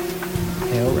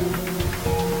 All right.